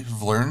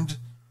they've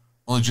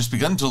only just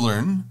begun to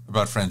learn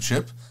about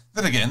friendship.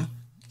 Then again,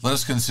 let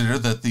us consider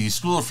that the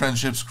School of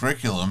Friendship's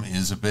curriculum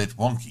is a bit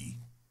wonky.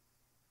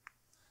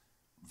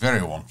 Very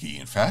wonky,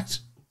 in fact.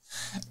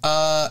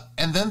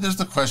 And then there's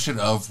the question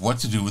of what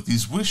to do with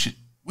these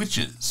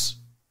witches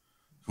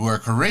who are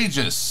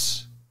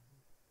courageous,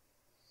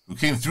 who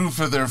came through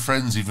for their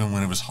friends even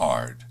when it was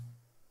hard.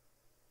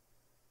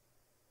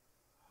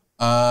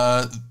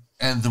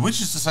 And the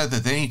witches decide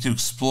that they need to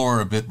explore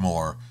a bit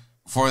more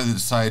before they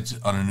decide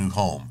on a new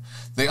home.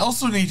 They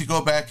also need to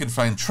go back and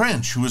find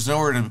Trench, who is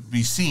nowhere to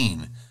be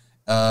seen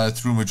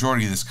through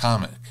majority of this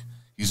comic.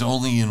 He's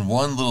only in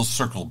one little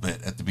circle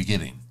bit at the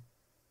beginning.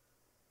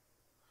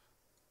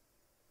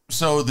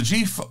 So the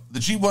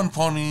G1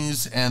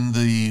 ponies and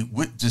the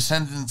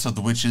descendants of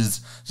the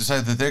witches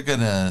decide that they're going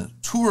to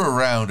tour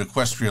around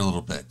Equestria a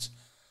little bit.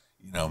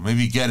 You know,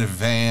 maybe get a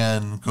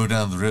van, go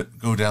down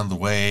the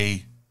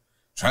way,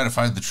 try to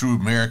find the true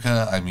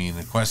America,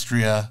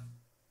 Equestria,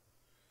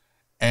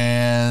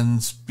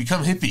 and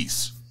become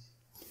hippies.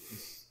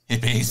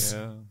 Hippies.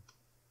 Yeah.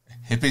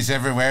 Hippies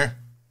everywhere.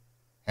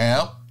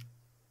 Help.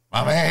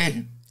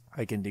 Mommy.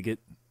 I can dig it.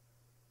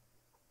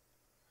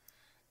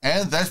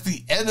 And that's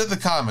the end of the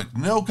comic.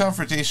 No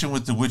confrontation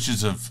with the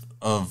witches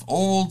of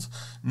old.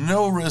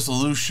 No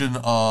resolution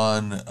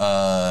on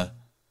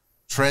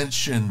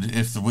Trench and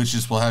if the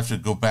witches will have to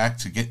go back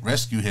to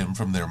rescue him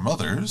from their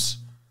mothers.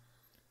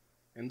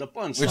 And the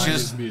punchline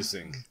is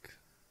missing.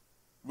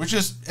 Which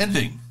is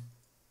ending.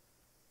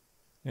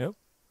 Yep.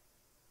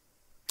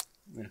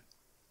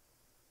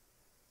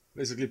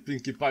 basically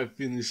Pinkie Pie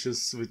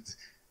finishes with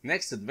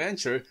next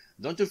adventure.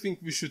 Don't you think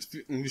we should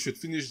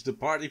finish the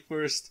party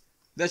first?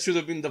 That should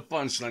have been the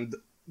punchline.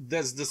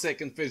 That's the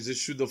second page that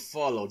should have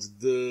followed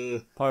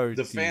the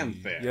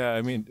fanfare. Yeah,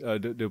 I mean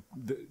the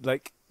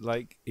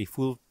like a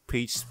full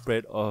page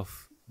spread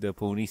of the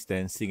ponies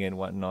dancing and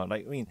whatnot.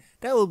 Like, I mean,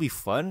 that will be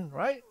fun,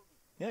 right?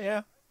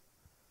 Yeah.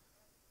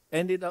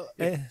 And it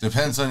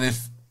depends on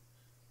if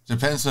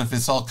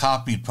it's all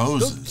copied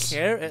poses. Don't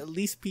care. At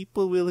least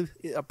people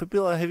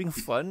are having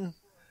fun.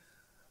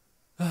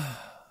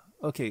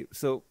 Okay,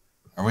 so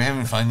are we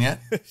having fun yet?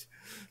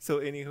 So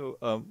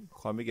anywho,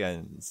 comic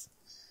ends.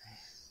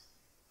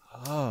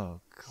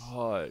 Oh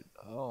god!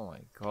 Oh my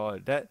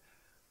god! That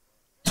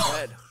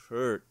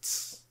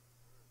hurts.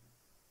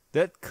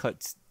 That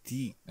cuts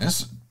deep.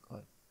 Yes,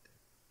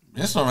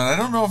 Norman. I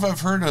don't know if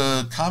I've heard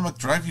a comic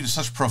drive you to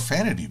such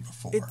profanity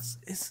before.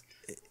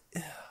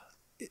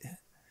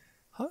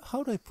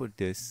 How do I put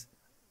this?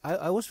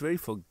 I was very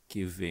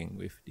forgiving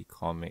with the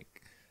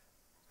comic,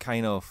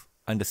 kind of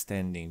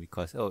understanding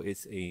because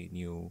it's a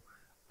new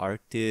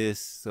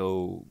artist,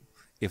 so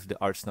if the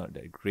art's not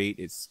that great,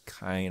 it's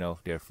kind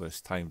of their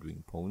first time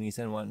doing ponies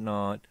and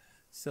whatnot,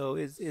 so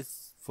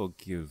it's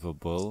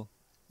forgivable,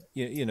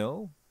 you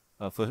know,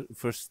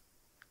 first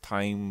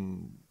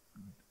time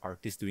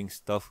artists doing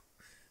stuff,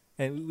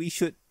 and we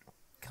should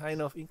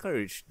kind of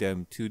encourage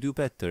them to do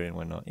better and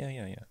whatnot.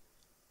 Yeah.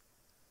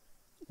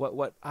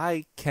 What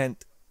I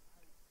can't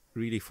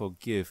really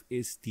forgive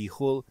is the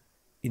whole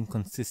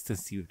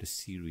inconsistency of the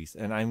series,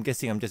 and I'm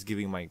guessing I'm just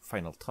giving my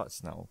final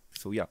thoughts now.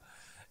 So yeah,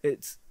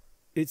 it's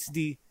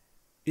the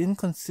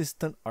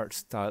inconsistent art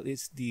style.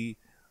 It's the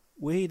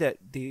way that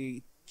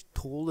they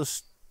told a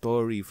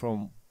story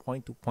from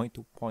point to point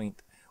to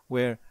point,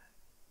 where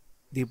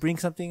they bring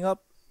something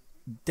up,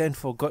 then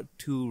forgot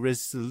to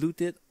resolute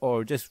it,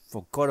 or just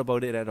forgot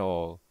about it at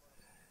all,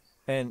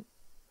 and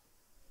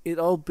it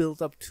all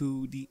built up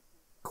to the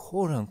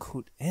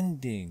quote-unquote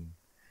ending.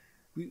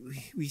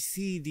 We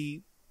see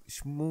the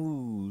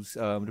Smooze,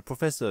 the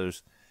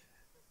professors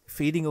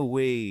fading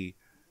away,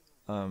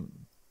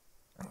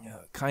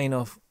 kind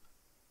of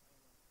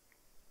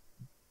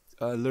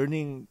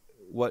learning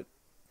what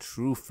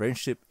true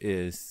friendship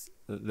is,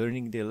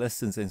 learning their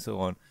lessons and so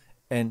on,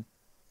 and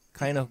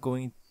kind of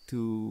going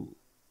to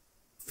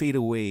fade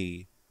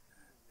away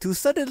to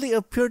suddenly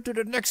appear to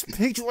the next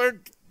page where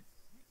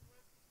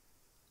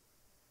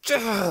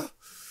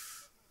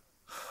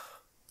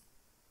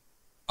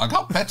I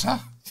got better.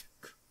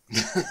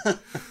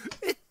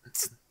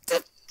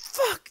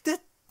 Fuck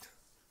that.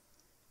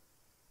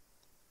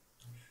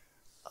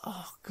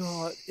 Oh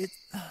god,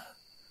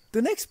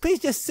 the next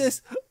page just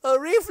says a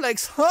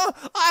reflex, huh?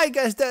 I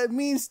guess that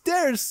means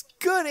there's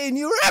good in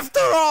you after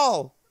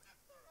all.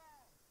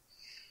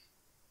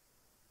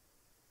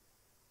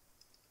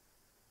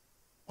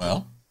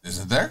 Well,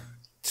 isn't there?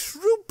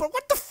 True, but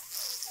what the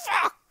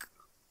fuck?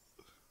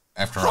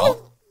 After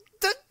all,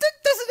 that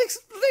doesn't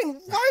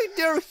explain why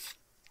they're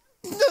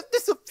not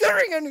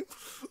disappearing any.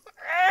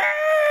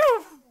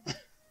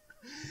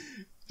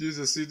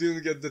 Jesus, you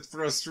didn't get that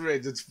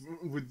frustrated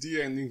with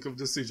the ending of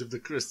the Siege of the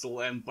Crystal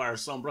Empire.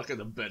 Sombra had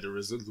a better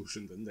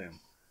resolution than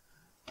them.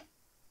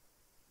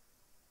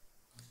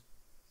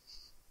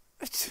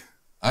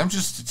 I'm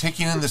just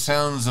taking in the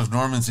sounds of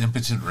Norman's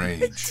impotent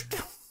rage.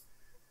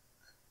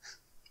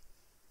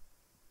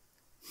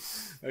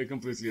 I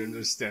completely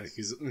understand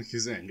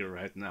his anger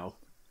right now.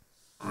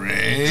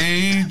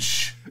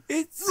 Rage?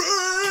 It's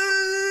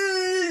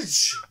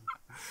Rage!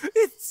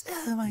 It's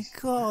oh my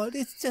god!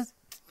 It's just.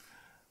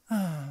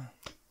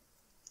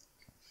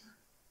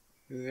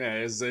 Yeah,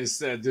 as I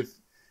said,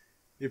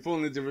 if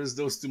only there was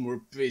those 2 more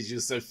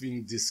pages, I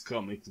think this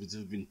comic would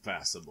have been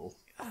passable.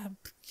 I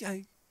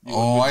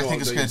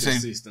think it's going to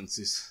take.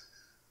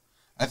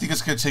 I think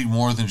it's going to take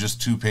more than just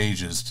 2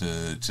 pages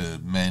to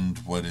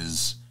mend what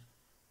is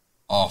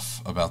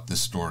off about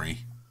this story.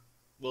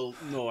 Well,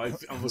 no, I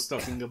was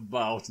talking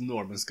about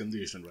Norman's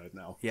condition right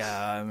now.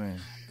 Yeah, I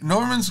mean...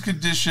 Norman's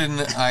condition,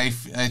 I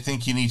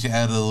think you need to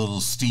add a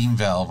little steam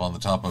valve on the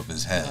top of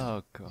his head.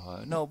 Oh,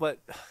 God. No, but...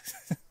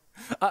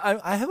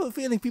 I have a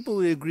feeling people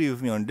will agree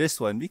with me on this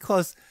one,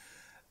 because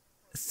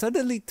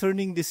suddenly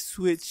turning this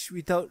switch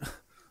without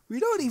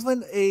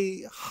even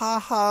a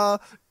haha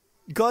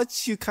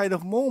got you kind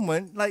of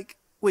moment, like,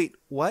 wait,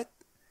 what?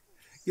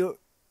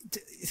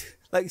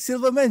 Like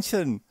Silva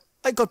mentioned,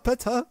 I got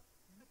better.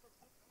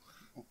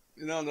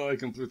 No, I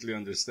completely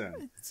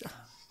understand.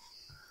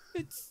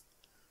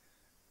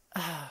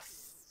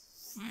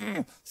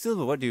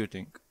 Silva, what do you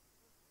think?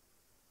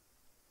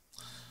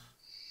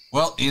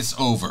 Well, it's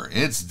over.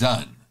 It's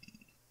done.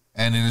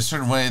 And in a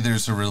certain way,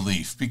 there's a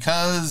relief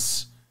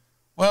because,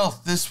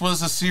 well, this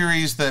was a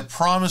series that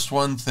promised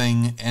one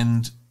thing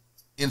and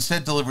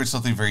instead delivered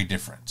something very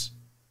different.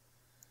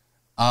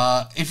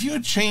 If you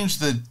had changed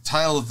the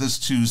title of this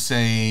to,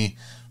 say,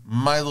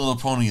 My Little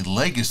Pony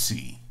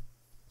Legacy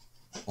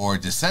or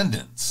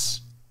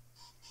Descendants,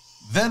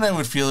 then I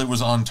would feel it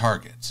was on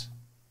target.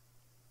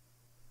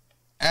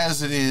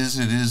 As it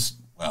is,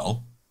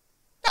 well,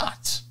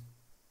 not.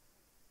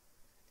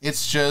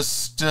 It's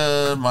just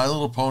My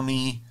Little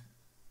Pony.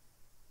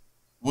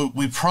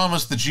 We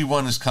promised the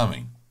G1 is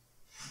coming.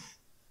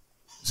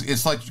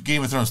 It's like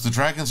Game of Thrones. The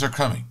dragons are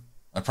coming.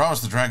 I promise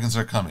the dragons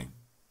are coming.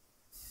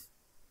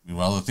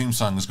 Meanwhile, the theme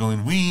song is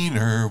going,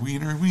 wiener,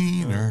 wiener,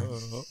 wiener.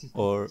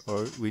 Or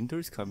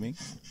winter's coming.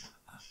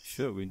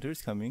 Sure,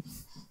 winter's coming.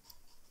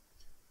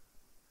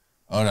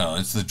 Oh no,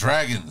 it's the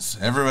dragons.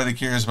 Everybody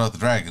cares about the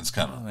dragons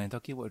coming. Oh man,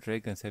 talking about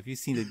dragons, have you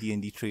seen the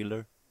D&D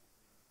trailer?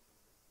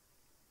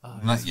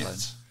 Oh, Not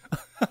yet.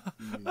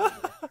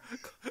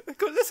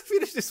 Let's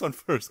finish this one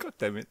first. God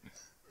damn it.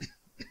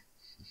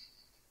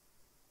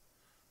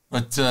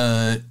 But,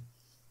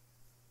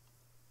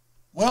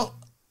 well,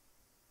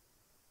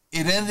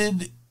 it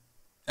ended.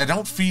 I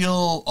don't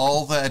feel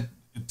all that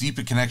deep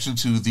a connection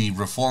to the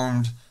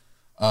reformed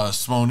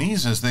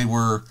Smonies, as they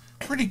were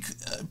pretty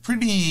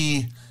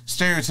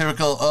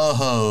stereotypical.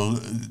 Oh,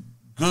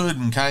 good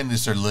and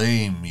kindness are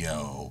lame,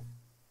 yo.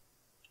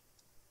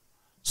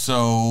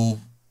 So,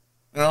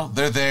 you know,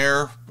 they're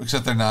there,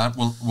 except they're not.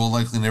 We'll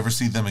likely never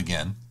see them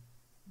again.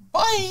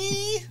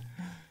 Bye.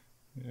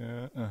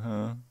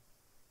 Yeah.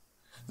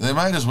 They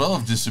might as well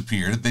have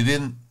disappeared. They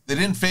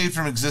didn't fade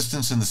from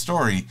existence in the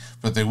story,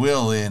 but they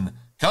will in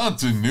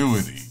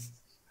continuity.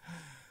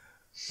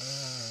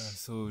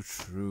 So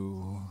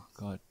true.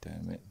 God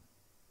damn it.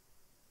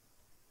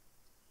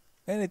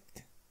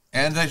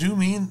 And I do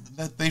mean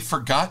that they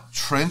forgot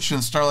Trench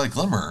and Starlight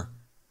Glimmer,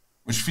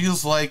 which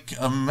feels like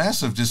a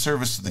massive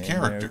disservice to the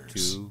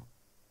characters. Too,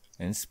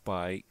 and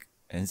Spike,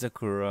 and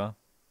Sakura,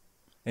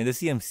 and the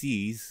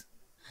CMCs.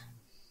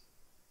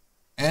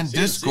 And CMCs.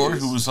 Discord,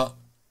 who was on...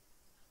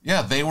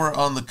 Yeah, they were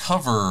on the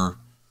cover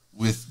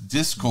with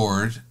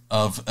Discord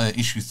of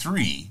issue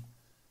 3.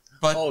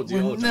 But the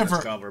were ultimate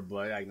never... cover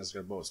by Agnes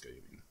Grabowska,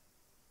 you mean?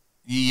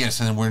 Yes,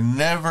 and we're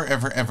never,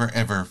 ever, ever,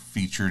 ever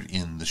featured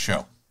in the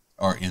show.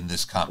 Or in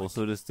this comic.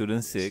 Also the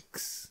Student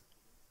 6.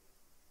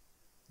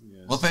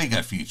 Yes. Well, they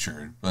got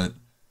featured, but...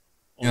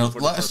 You Only know, for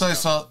the last first I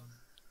saw...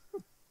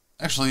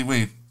 Actually,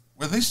 wait.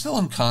 Were they still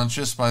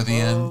unconscious by the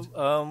end?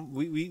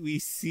 We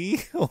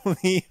see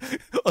only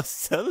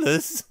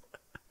Ocellus.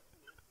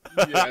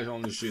 Yeah,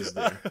 only she's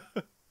there.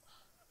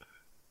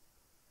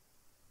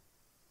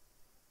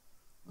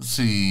 Let's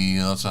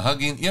see. Lots of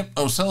hugging. Yep,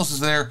 Ocellus is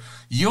there.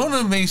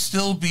 Yona may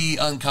still be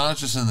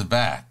unconscious in the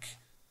back.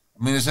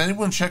 I mean, has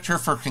anyone checked her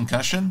for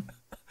concussion?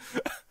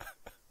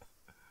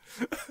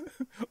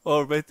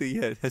 Or better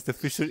yet, has the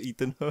fisher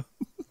eaten her?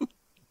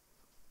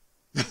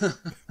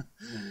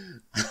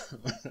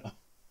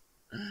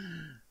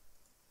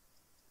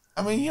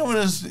 I mean,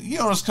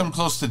 Yona's come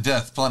close to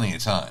death plenty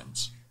of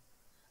times.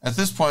 At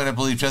this point, I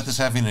believe Death is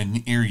having a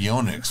near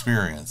Yona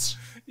experience.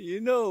 You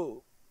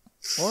know,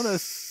 on a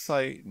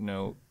side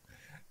note,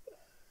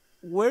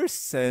 where's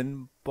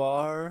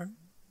Senbar?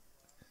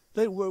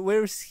 Like,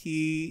 where's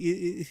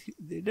he?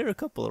 They're a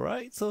couple,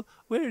 right? So,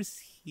 where's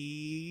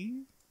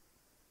he?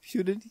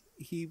 Shouldn't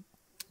he?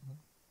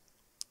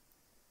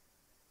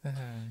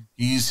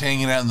 He's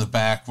hanging out in the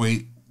back,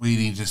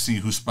 waiting to see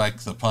who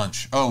spiked the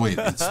punch. Oh, wait,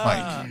 it's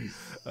Spike.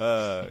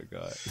 Oh,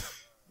 God.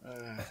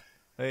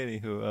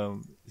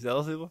 Anywho, is that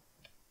all, Silva?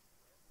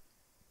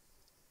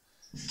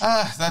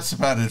 That's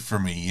about it for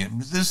me.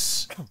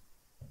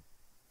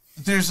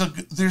 There's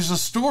a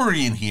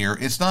story in here.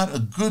 It's not a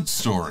good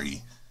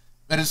story,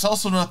 but it's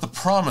also not the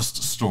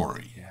promised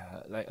story.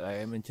 Yeah, like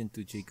I mentioned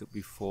to Jacob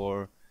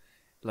before,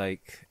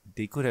 like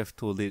they could have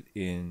told it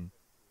in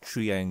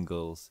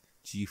triangles,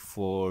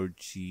 G4,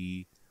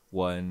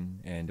 G1,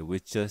 and the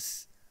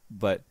witches,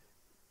 but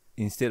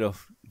instead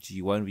of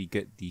G1, we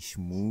get the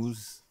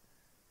Smooze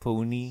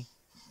pony,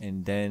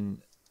 and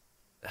then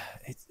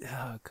it's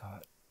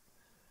God.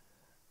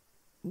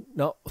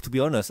 Now, to be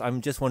honest,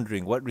 I'm just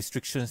wondering what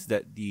restrictions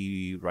that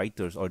the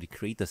writers or the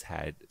creators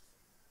had.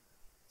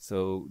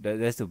 So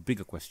that's a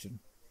bigger question.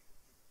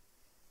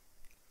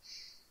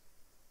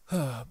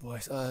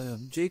 Boys,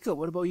 Jacob,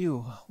 what about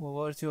you?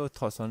 What's your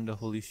thoughts on the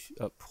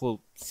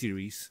whole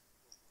series?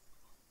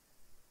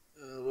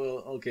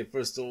 Well, okay,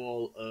 first of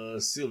all,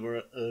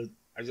 Silver,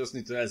 I just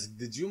need to ask,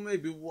 did you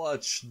maybe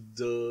watch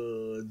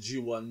the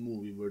G1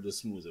 movie where the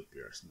Smooze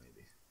appears,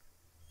 maybe?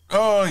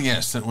 Oh,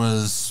 yes, it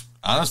was...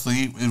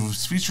 Honestly, it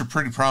was featured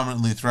pretty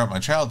prominently throughout my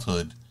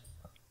childhood.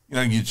 You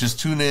know, you just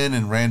tune in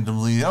and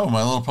randomly, oh,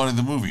 My Little Pony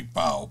the movie.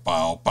 Bow,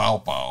 bow, bow,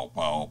 bow,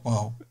 bow,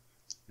 bow.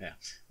 Yeah.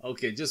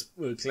 Okay, just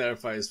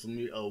clarifies for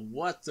me,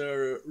 what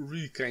are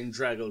Rika and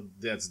Draggle,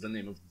 that's the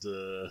name of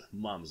the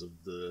moms of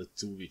the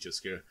two witches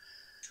here.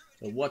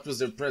 What was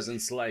their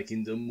presence like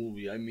in the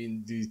movie? I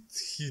mean, did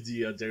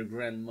Hydia, their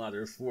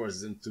grandmother,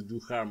 force them to do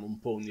harm on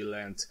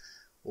Ponyland,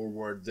 or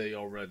were they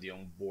already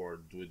on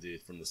board with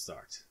it from the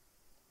start?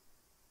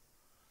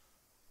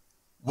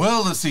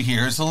 Well, let's see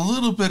here. It's a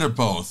little bit of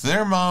both.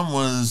 Their mom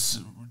was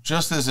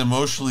just as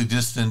emotionally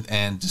distant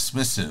and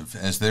dismissive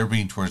as they're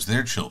being towards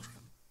their children.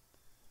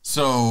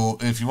 So,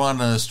 if you want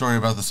a story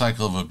about the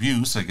cycle of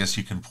abuse, I guess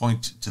you can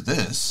point to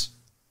this.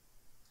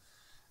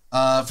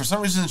 For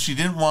some reason, she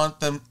didn't want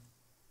them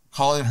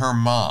calling her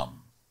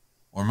mom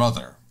or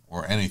mother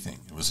or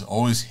anything. It was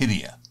always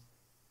Hydia.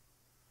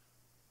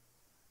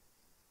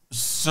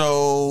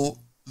 So,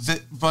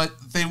 but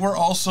they were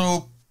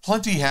also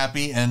plenty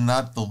happy and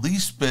not the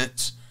least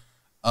bit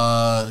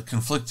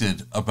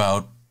conflicted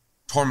about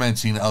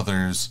tormenting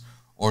others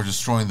or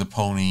destroying the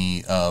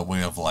pony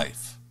way of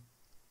life.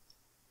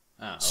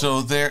 Ah,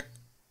 okay.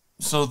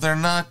 So they're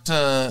not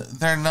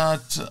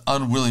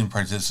unwilling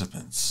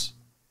participants.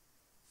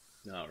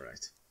 All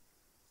right.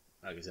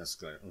 I guess that's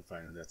clear. I'm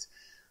fine with that.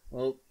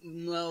 Well,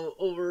 now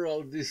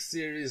overall, this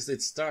series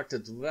it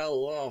started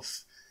well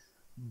off,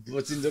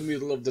 but in the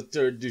middle of the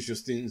third issue,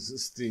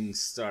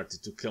 things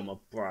started to come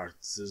apart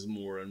as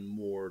more and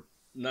more,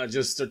 not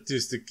just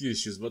artistic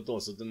issues, but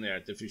also the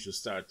narrative issues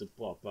started to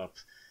pop up.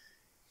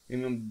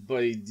 And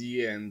by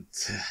the end,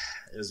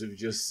 as we've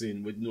just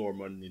seen with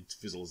Norman, it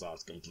fizzles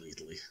out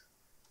completely.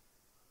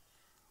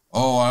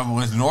 Oh, I'm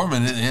with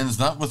Norman. It ends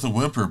not with a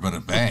whimper, but a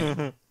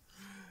bang.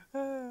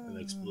 An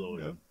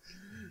explosion.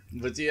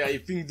 But yeah, I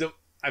think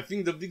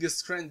the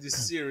biggest trend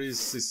this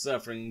series is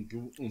suffering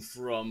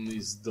from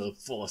is the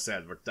false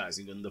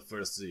advertising on the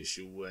first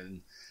issue,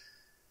 when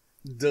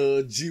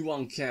the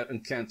G1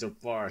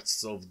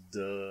 counterparts of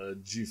the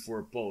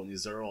G4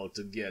 ponies are all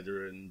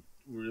together, and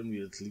we're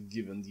immediately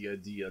given the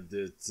idea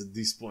that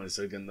these ponies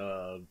are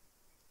gonna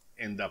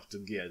end up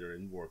together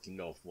and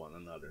working off one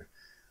another.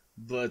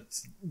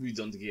 But we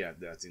don't get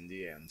that in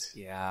the end.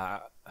 Yeah.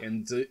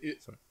 And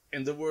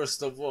the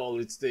worst of all,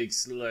 it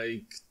takes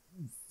like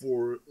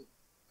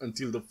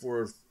until the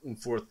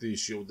fourth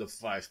issue of the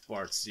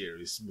 5-part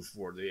series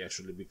before they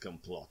actually become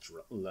plot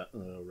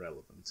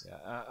relevant.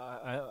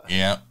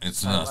 Yeah,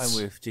 it's nuts.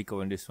 I'm with Jacob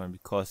on this one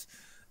because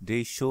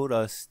they showed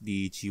us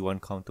the G1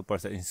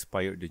 counterparts that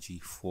inspired the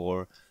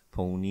G4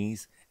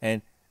 ponies,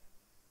 and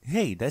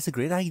hey, that's a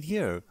great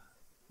idea,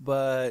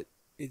 but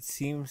it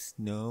seems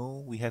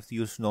no, we have to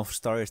use North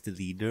Star as the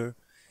leader.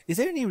 Is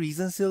there any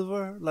reason,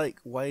 Silver, like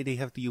why they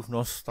have to use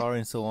North Star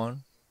and so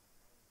on?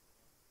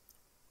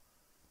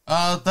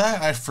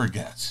 That I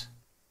forget.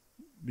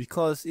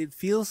 Because it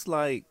feels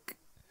like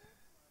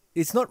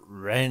it's not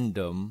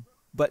random,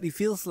 but it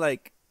feels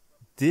like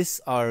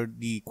these are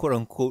the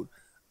quote-unquote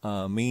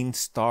main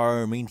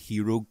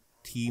hero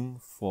team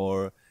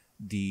for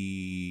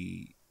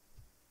the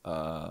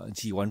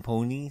G1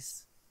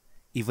 ponies,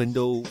 even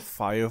though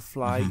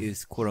Firefly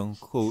is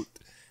quote-unquote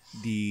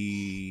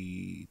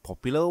the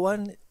popular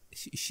one.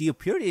 She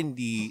appeared in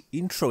the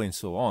intro and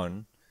so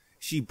on.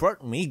 She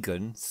brought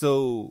Megan,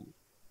 so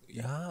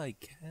yeah, I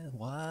can.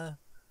 What?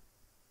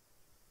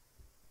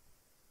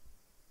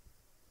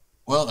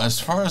 Well, as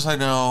far as I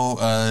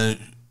know,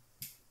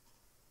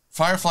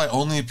 Firefly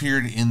only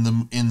appeared in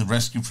the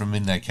Rescue from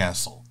Midnight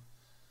Castle.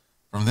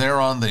 From there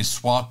on, they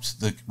swapped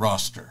the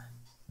roster.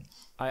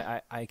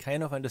 I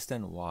kind of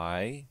understand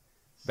why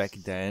back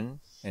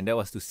then, and that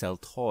was to sell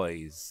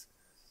toys.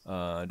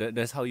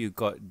 That's how you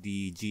got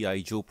the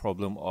G.I. Joe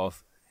problem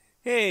of,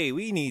 hey,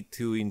 we need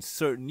to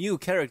insert new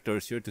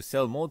characters here to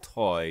sell more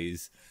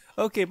toys.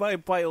 Okay,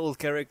 bye old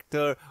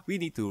character. We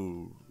need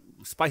to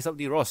spice up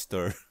the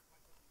roster.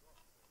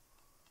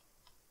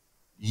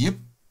 Yep.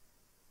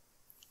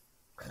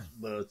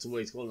 But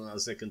wait, hold on a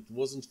second.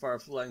 Wasn't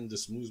Firefly in the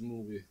Smooze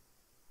movie?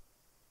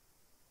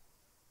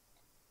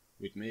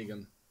 With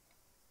Megan?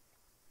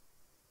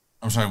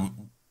 I'm sorry,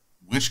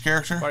 which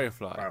character?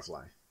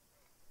 Firefly.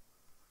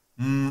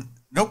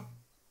 Nope.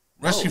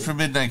 Rescue from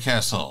Midnight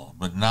Castle,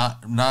 but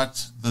not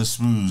the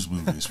Smooze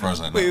movie, as far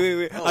as I know.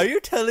 Wait. Oh. Are you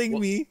telling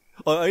me,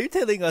 or are you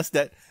telling us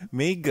that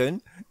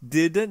Megan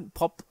didn't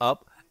pop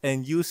up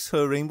and use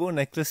her rainbow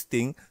necklace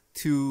thing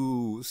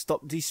to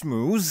stop the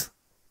Smooze?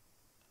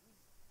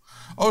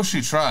 Oh,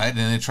 she tried,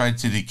 and it tried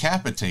to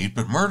decapitate,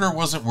 but murder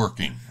wasn't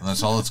working, and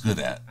that's all it's good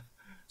at.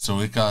 So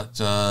it got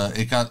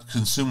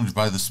consumed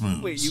by the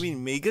Smooze. Wait, you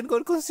mean Megan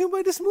got consumed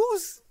by the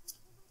Smooze?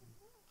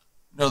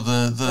 No,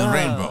 the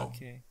rainbow.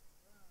 Okay.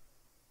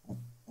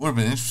 Would have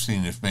been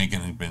interesting if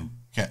Megan had been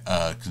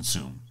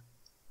consumed.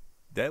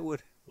 That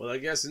would. Well, I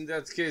guess in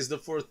that case, the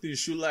fourth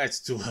issue lied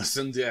to us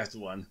on that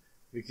one.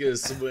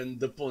 Because when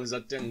the ponies are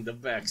telling the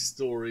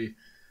backstory,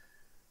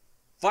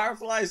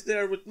 Firefly's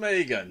there with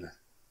Megan.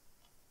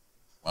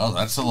 Well,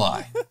 that's a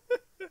lie.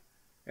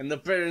 And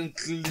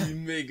apparently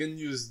Megan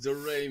used the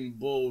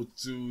rainbow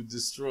to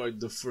destroy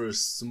the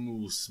first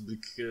Smooze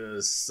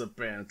because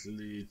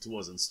apparently it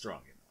wasn't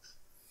strong enough.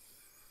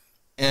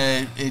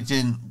 And it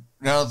didn't.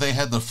 Now they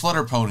had the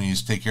Flutter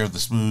ponies take care of the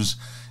Smooze.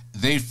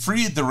 They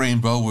freed the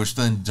rainbow, which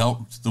then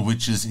dumped the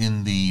witches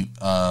in the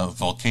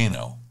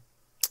volcano.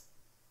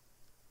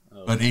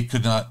 Oh. But it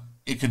could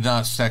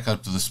not stack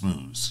up to the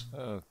Smooze.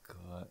 Oh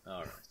God!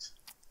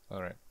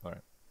 All right.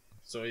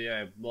 So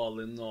yeah, all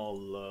in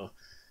all,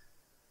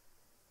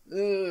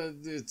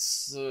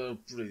 it's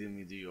pretty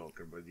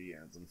mediocre by the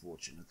end,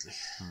 unfortunately.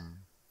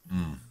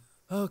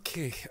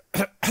 Okay.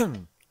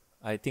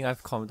 I think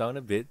I've calmed down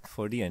a bit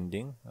for the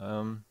ending.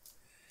 All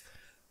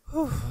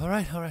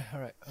right.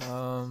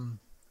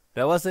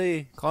 That was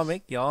a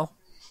comic, y'all.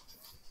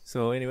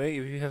 So anyway,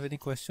 if you have any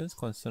questions,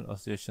 concerns, or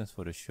suggestions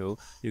for the show,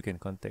 you can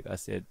contact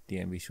us at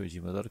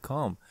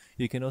thembshow@gmail.com.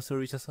 You can also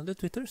reach us on the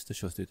Twitters. The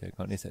show's Twitter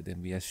account is at the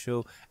MBS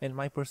Show, and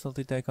my personal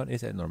Twitter account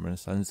is at Norman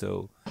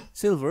Sanzo.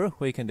 Silver,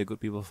 where can the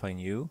good people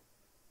find you?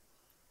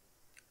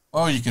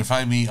 Oh, you can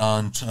find me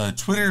on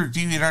Twitter,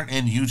 DeviantArt,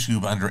 and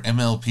YouTube under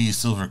MLP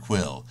Silver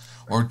Quill,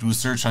 or do a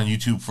search on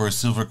YouTube for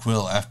Silver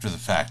Quill after the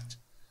fact.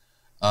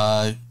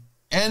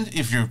 And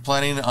if you're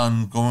planning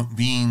on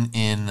being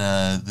in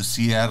the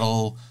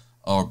Seattle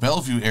or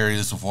Bellevue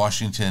areas of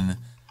Washington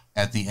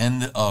at the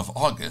end of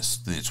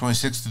August, the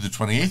 26th to the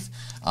 28th,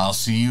 I'll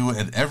see you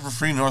at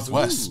Everfree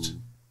Northwest.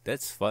 Ooh,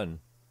 that's fun.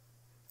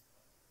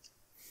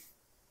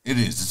 It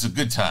is. It's a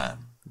good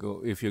time.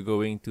 If you're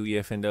going to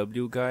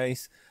EFNW,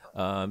 guys,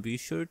 be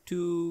sure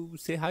to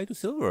say hi to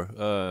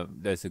Silver.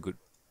 That's a good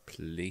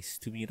place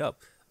to meet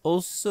up.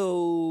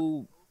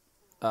 Also,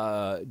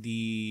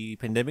 the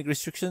pandemic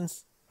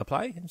restrictions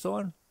apply and so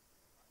on?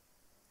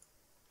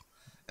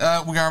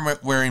 We are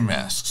wearing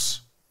masks.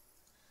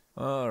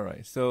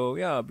 Alright, so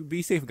yeah,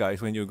 be safe,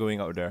 guys, when you're going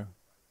out there.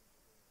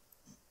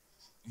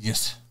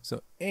 Yes.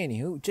 So,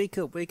 anywho,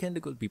 Jacob, where can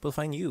the good people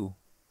find you?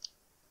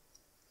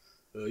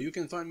 You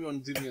can find me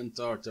on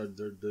DeviantArt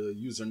under the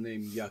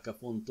username Jakob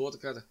Fon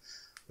Torkar,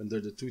 under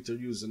the Twitter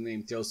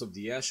username Tales of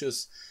the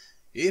Ashes.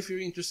 If you're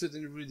interested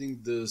in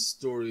reading the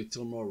story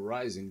Tomorrow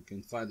Rising, you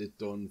can find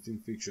it on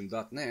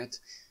filmfiction.net.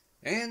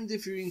 And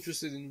if you're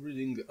interested in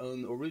reading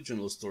an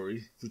original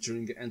story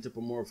featuring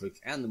anthropomorphic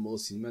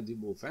animals in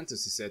medieval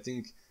fantasy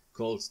setting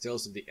called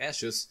Tales of the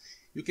Ashes,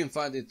 you can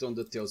find it on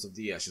the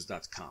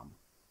talesoftheashes.com.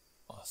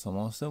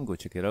 Awesome. Go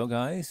check it out,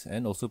 guys.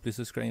 And also, please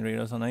subscribe and rate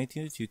us on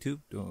iTunes,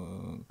 YouTube.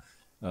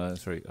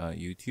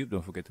 YouTube.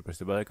 Don't forget to press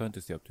the bell icon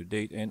to stay up to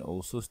date. And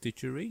also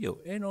Stitcher Radio.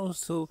 And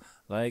also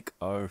like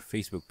our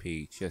Facebook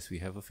page. Yes, we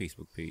have a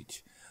Facebook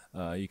page.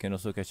 You can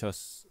also catch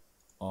us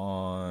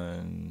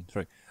on...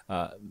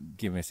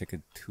 give me a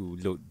second to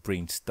load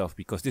brain stuff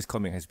because this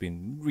comic has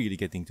been really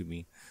getting to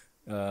me.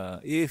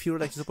 If you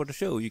would like to support the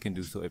show, you can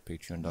do so at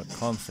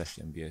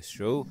patreon.com/MBS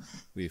show.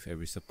 With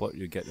every support,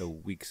 you get a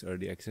week's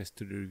early access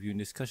to the review and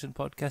discussion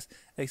podcast,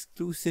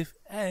 exclusive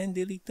and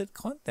deleted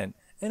content.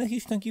 And a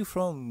huge thank you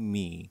from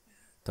me.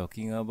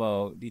 Talking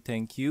about the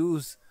thank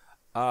yous,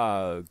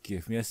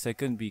 give me a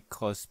second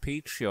because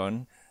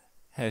Patreon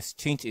has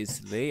changed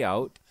its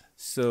layout.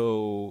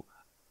 So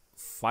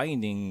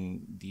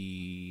finding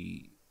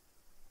the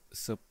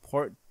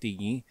support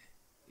thingy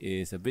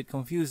is a bit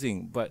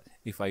confusing, but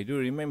if I do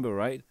remember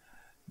right,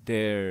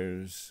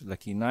 there's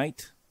Lucky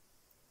Knight,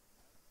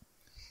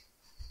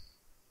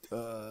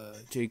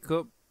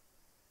 Jacob,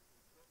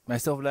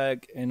 myself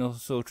Lag, and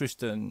also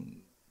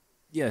Tristan.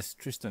 Yes,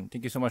 Tristan,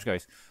 thank you so much,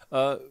 guys.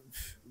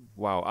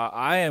 Wow,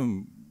 I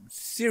am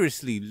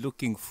seriously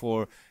looking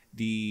for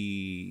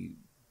the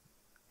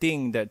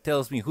thing that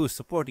tells me who's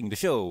supporting the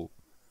show.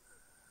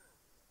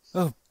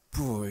 Oh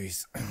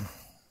boys.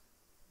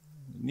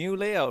 New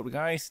layout,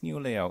 guys. New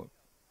layout.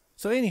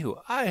 So,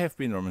 anywho, I have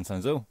been Norman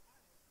Sanzo.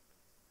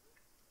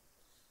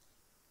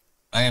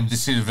 I am the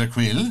Silver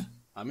Quill.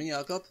 I'm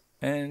Jakob.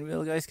 And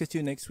we'll, guys, catch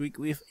you next week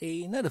with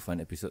another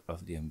fun episode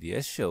of the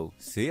MBS show.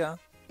 See ya.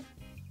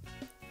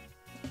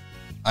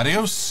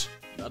 Adios.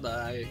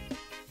 Bye-bye.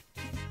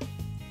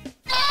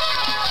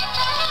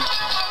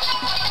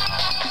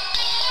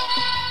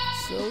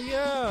 So,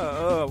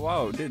 yeah.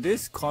 Wow.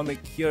 This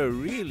comic here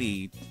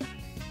really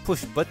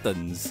pushed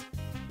buttons.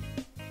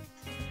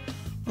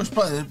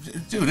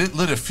 Dude, it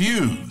lit a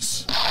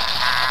fuse.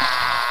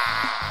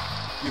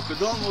 You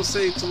could almost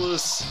say it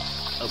was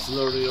a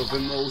flurry of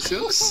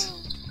emotions.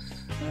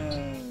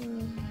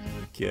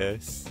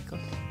 Guess. God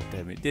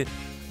damn it.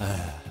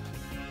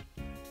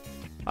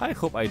 I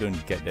hope I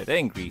don't get that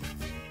angry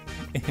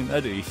in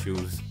other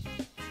issues.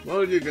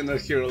 Well, you're gonna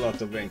hear a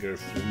lot of anger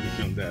from me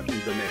on that in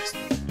the next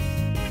one.